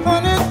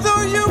 honey, so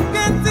you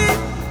can see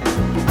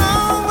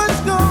what's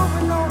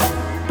going on.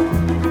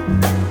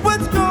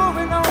 What's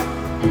going on?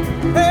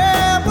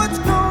 Hey, what's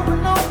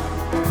going on?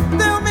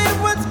 Tell me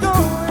what's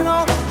going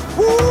on.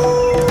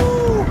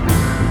 Woo!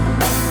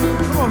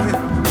 Come on, man.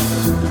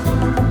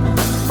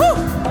 Woo!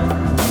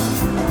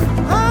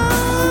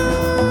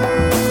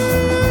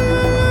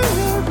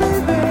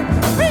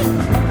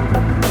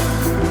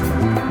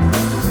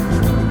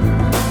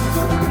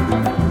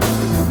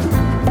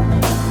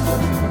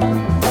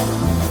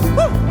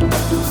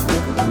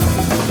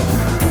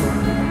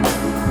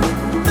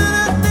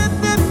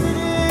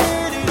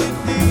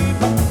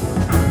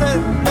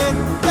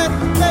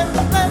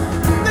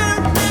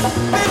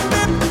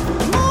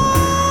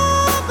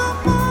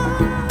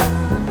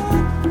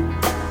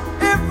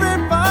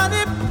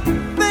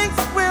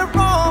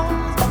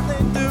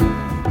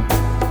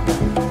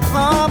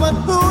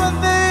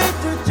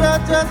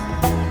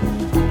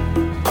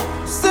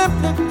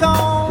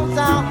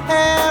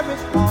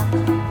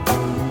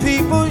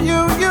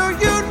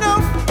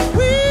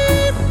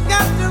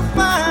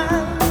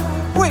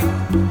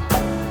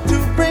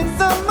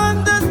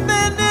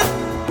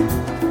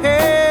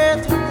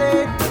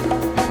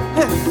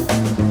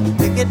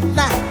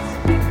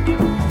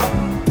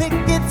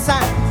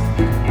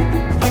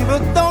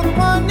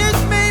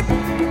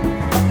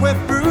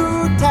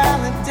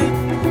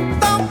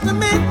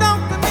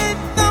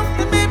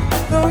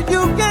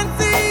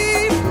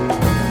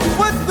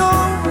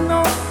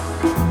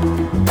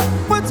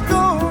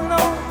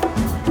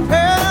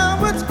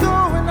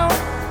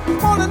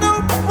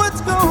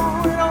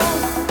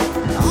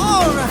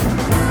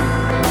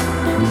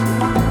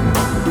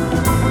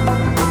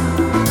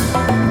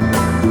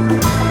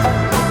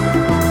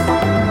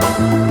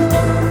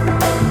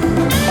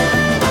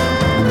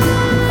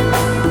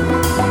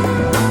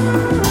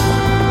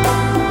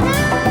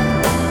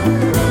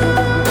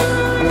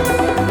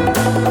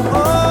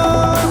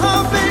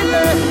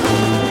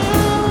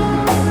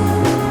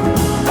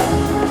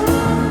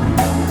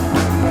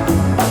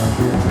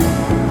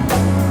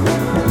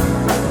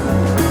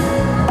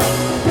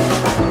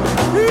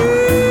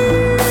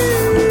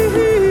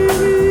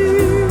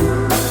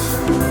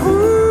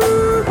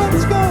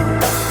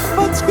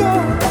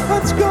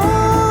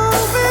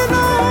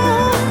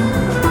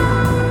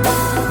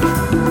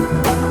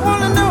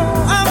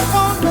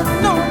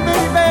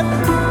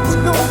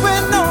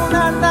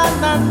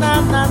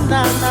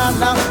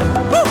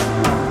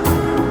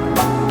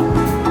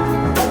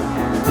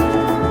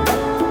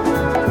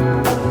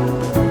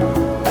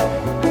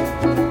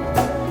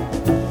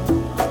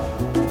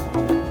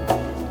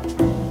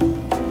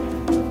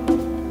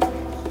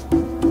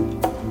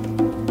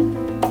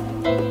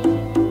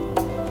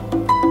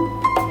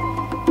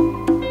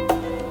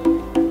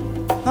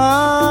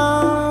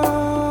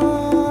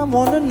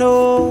 wanna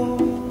know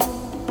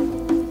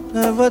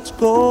what's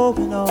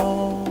going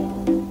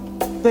on,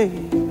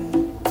 baby.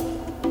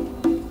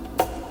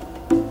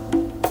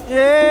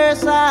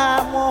 Yes,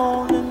 I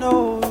wanna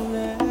know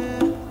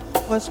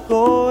what's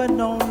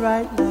going on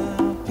right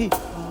now,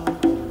 people.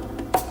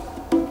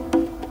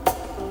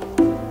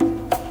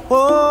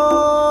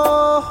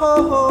 Oh,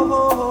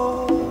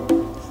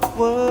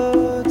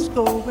 what's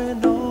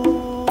going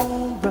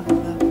on,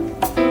 brother?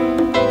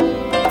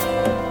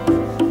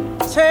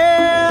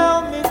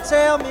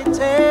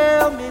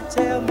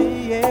 Tell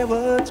me, yeah,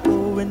 what's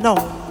going on?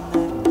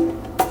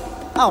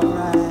 All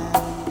right.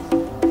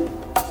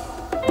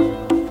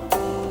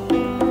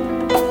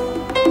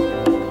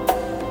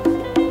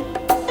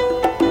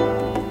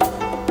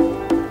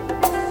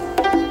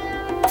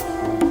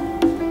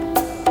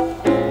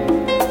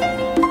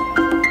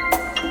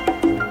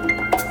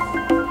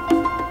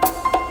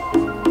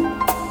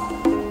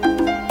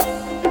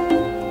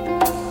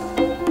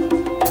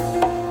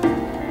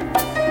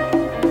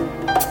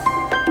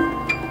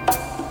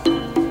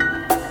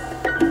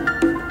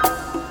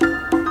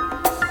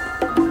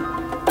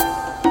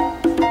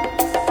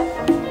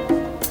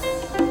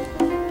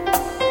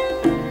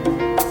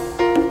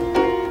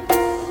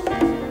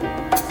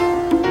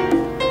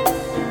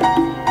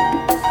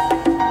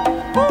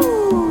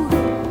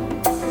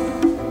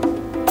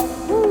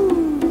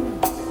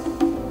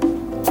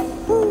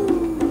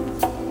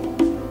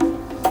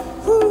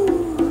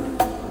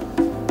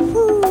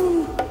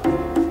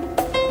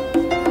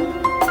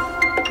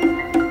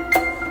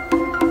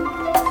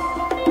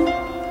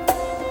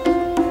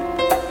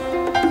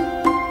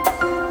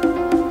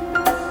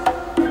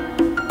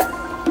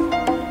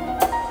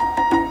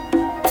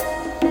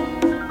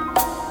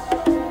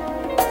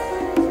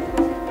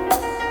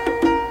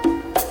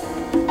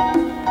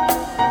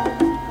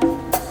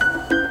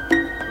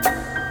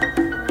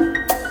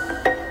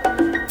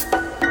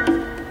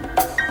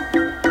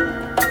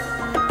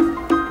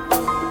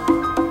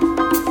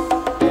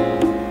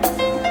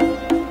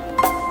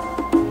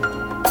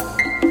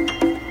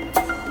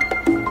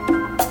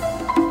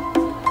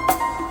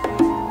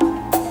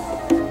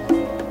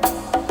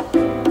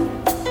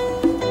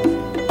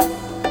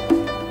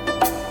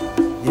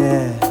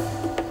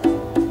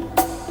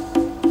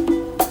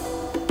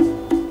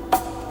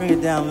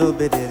 Down a little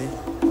bit, Eddie.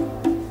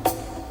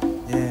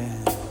 Yeah.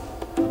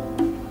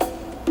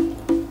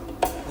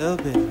 A little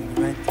bit,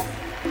 right there.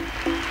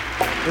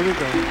 Here we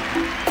go.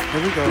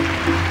 Here we go.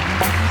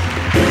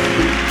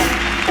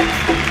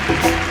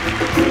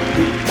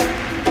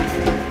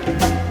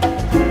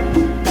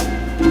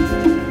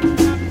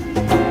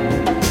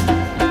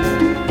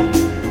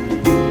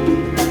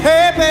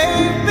 Hey,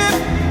 baby,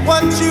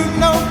 what you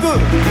know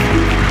good?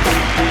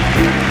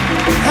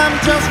 I'm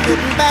just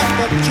getting back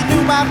what you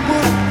knew I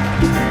would.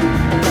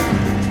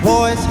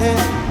 Boy's head,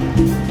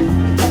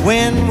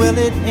 when will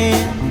it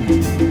end?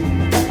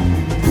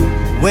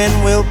 When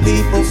will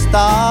people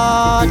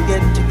start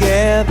getting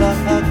together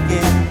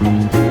again?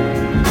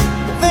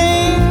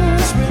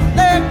 Things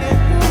really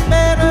getting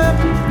better.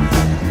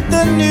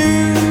 The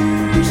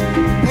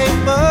newspaper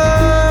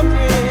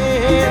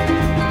read.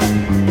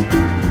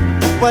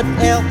 What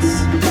else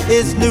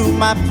is new,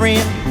 my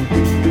friend?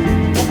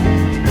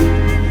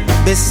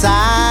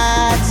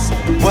 Besides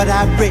what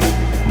I read.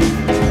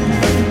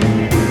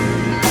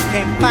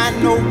 Can't find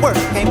no work,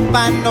 can't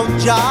find no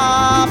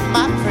job,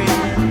 my friend.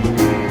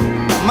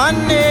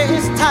 Money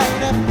is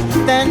tighter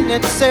than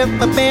it's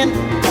ever been.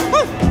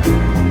 Woo!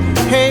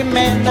 Hey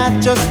man, I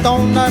just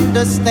don't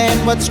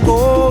understand what's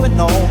going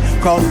on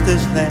across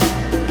this land.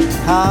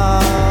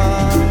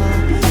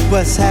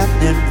 What's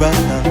happening,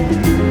 brother?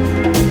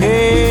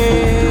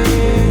 Hey,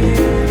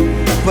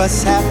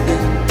 what's happening?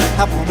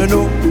 I wanna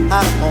know,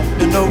 I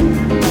wanna know.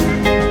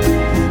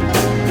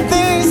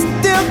 Things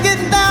still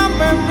getting down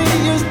where we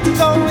used to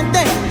go and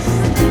dance.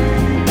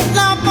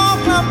 Now more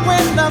up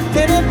when I'm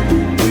fitted.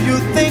 Do you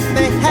think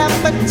they have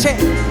a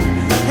chance?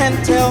 And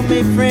tell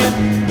me, friend,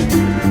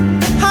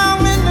 how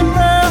in the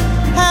world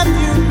have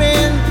you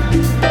been?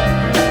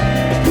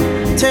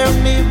 Tell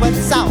me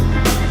what's out,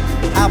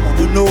 I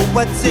wanna know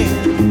what's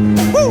in.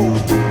 Woo!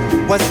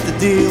 What's the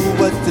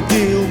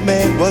deal,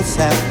 man? What's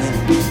happening?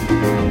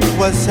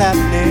 What's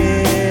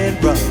happening,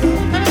 brother?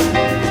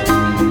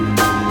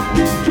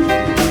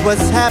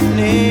 What's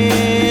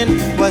happening,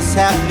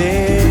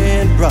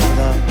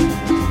 brother?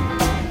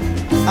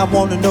 I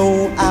wanna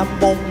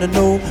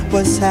know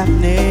what's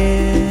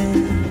happening.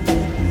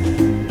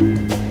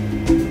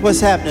 What's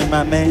happening,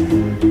 my man?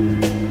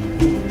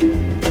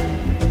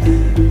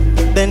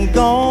 Been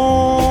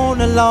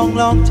gone a long,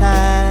 long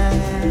time.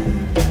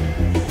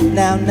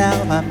 Now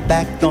I'm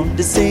back on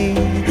the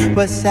scene.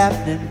 What's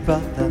happening,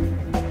 brother?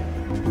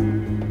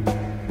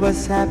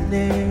 What's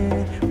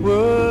happening?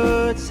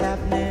 What's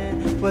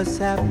happening? What's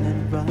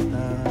happening, brother?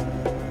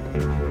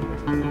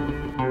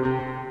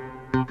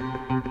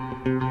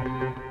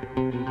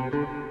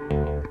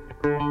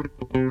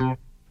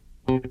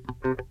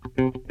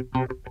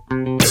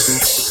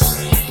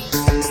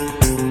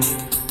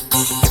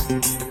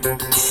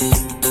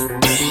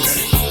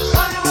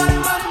 Money, money,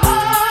 money, money.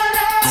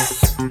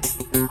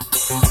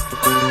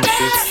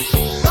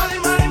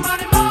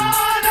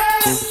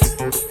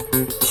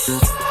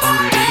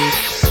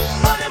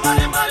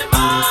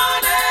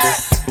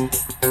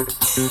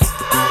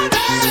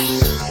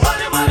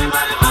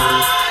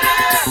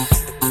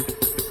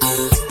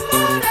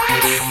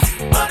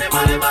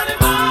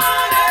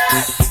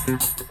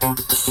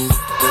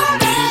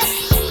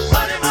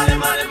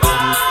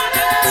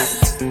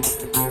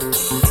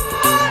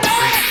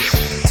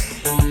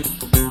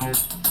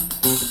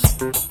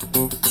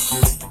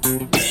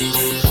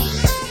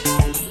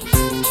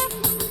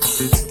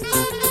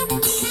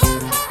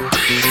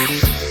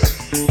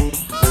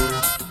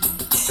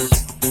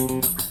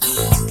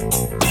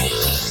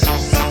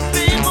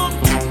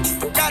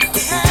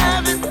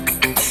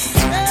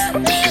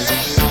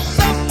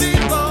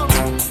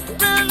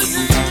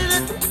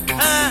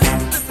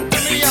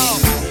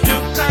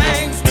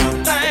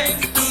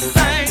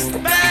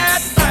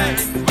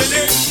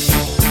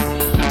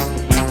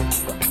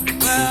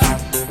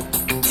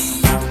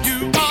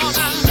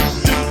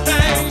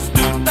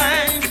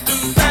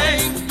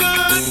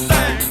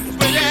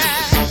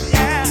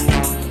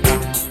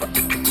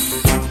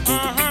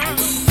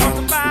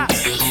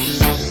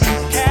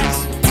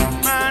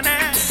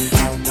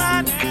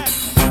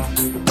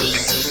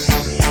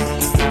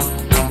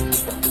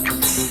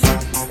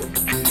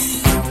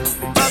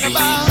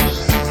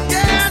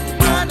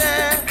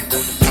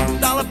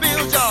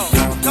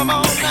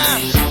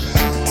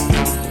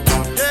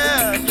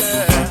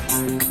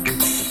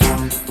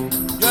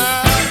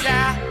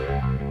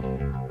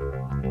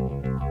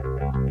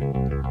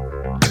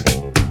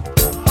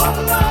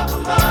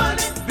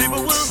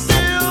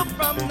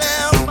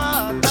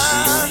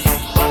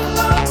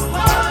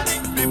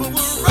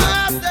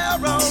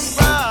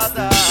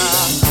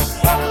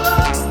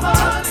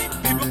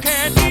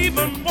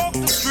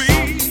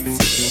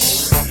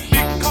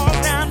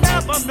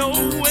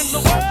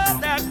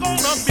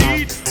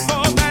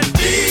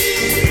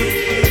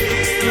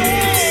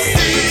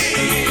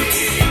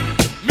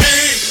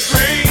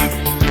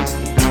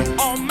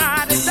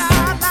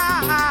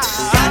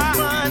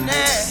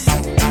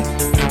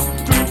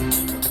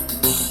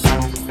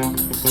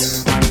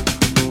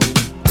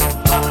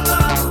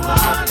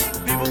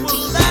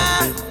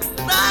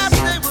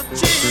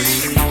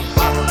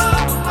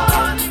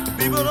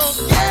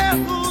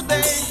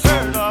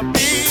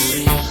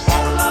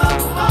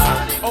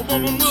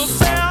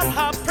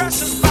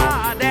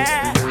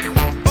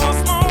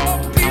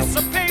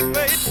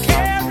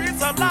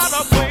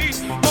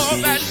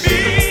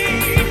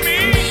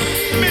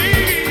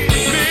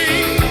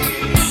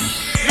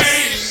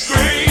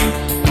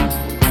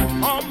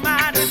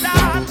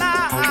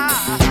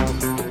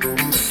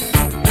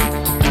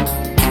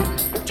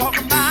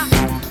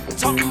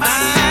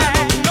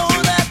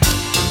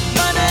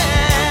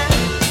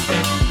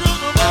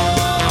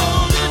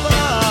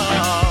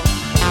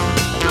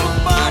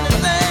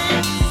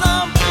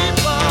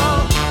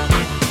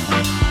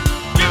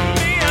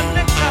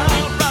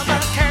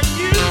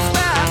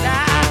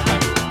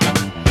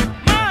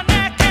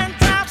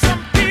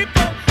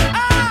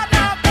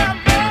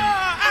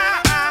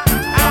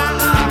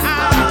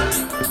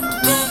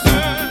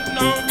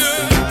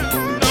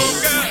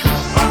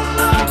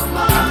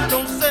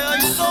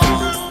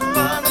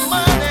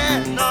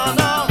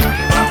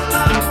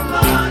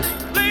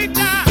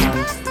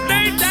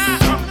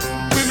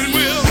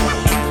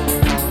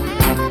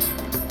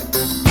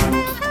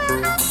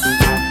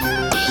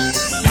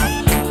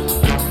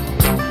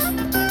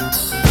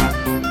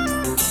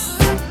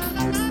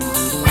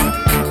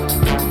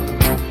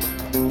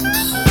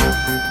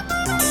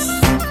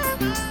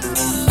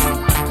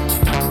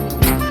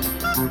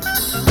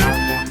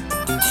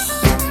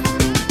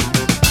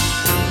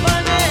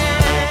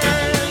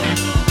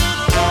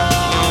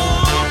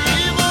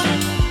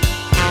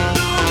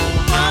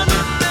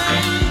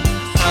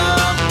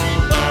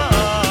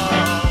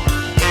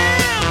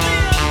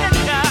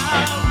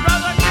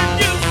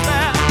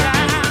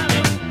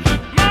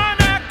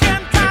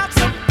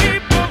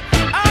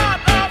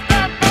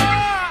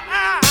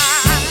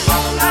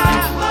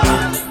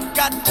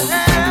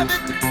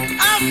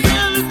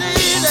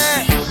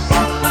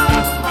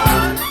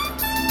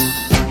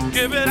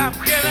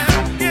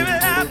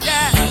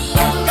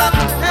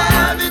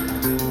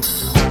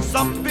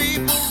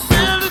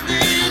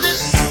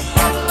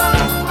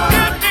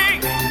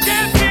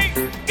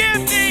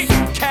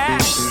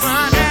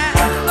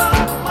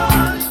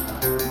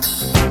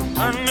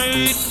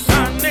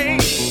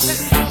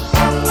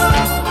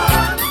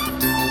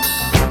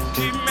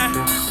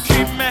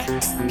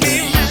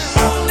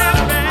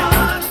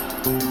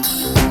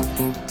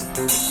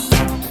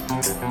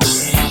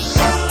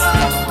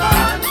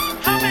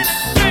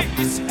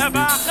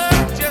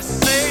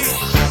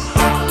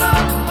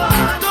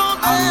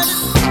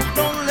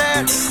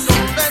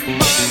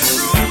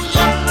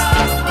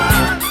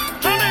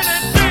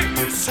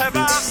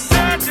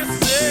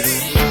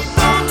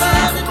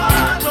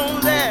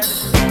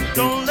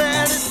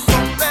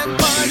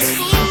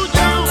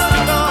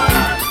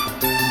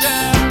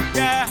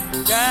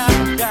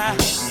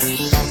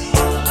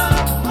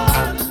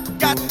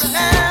 Got to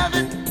have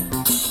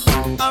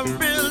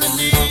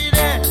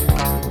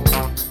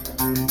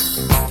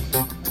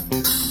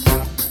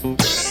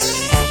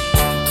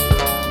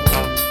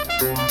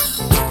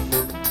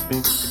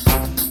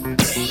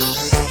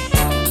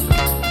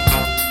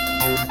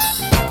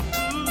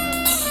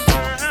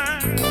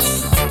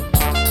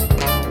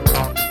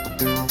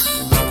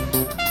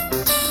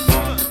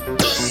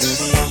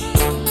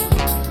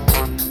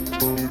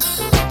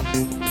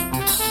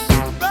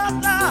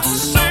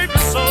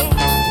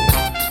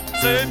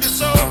Save your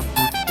soul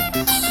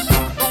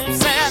on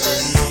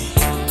Saturday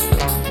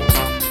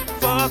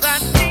for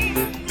that mean.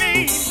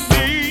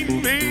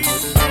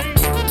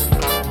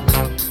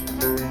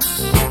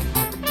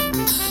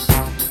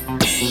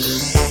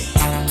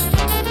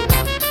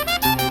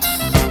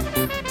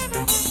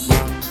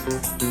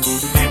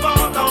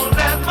 People don't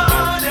let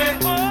money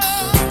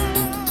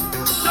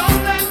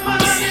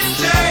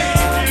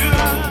change you.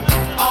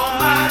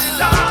 Almighty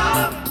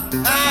dollar,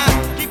 I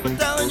keep on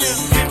telling you.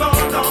 People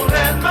don't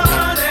let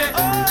money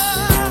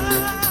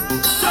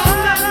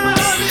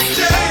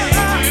change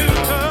you.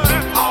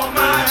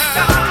 Almighty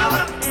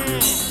dollar,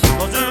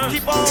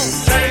 keep on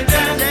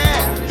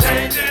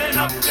changing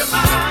up your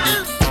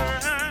mind.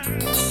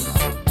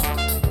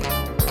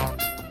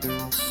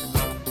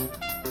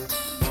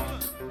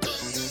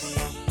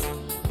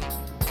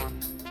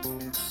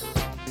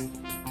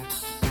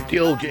 The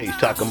OJ's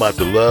talking about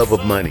the love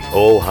of money.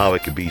 Oh, how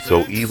it can be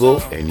so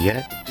evil and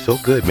yet so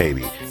good,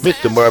 maybe.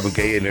 Mr. Marvin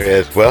Gaye in there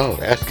as well,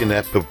 asking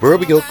that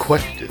proverbial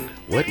question,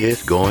 what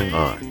is going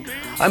on?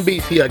 I'm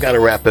BC. I got to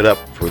wrap it up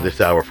for this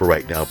hour for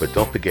right now, but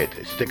don't forget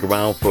to stick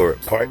around for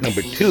part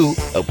number 2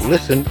 of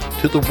Listen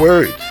to the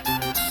Words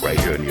right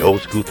here in the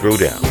Old School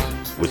Throwdowns.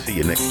 We'll see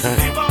you next time.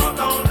 People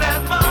don't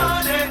let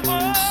money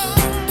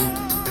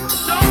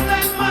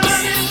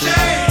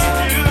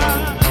change you.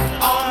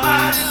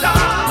 Almighty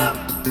dollar,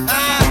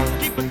 I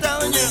keep on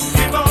telling you.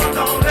 People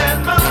don't let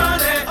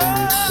money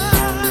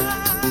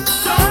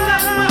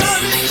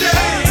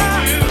change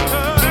you.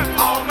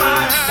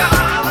 Almighty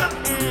dollar,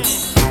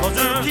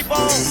 keep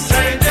on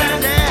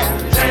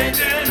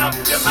changing up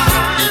your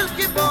mind.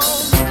 Keep on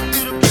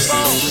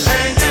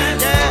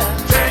changing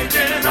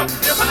up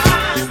your mind.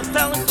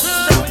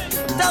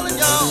 Telling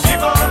y'all.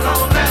 People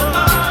don't let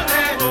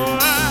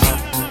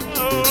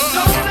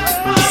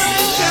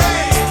money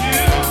change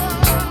you.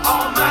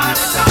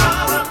 Almighty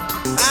dollar,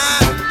 I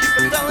keep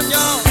on telling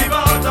y'all.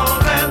 People don't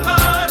let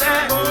money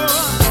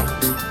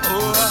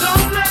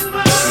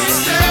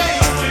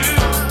change you.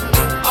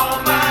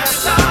 Almighty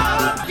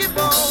dollar, keep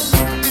on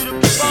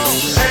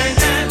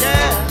changing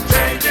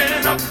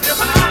up your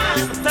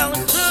mind.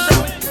 Telling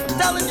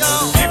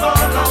y'all. People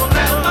don't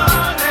let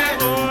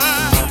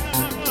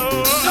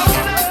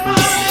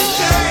money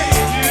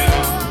change you.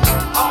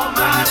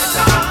 Almighty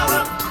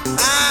dollar, I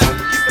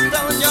keep on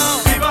telling y'all.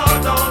 People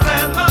don't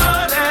let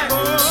money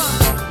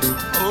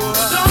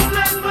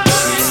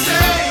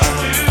change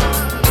you.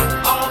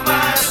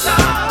 Almighty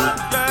dollar,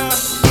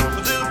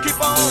 just keep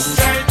on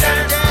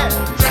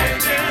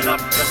changing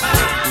up your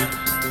mind.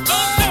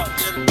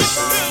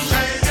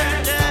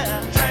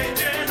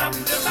 Changing up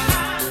your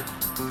mind.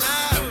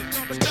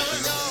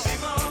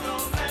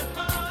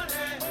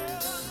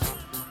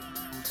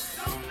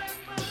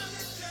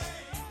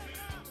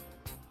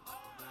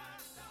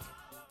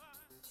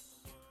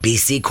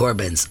 BC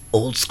Corbin's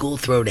Old School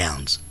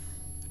Throwdowns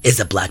is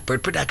a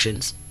Blackbird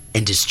Productions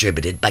and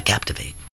distributed by Captivate.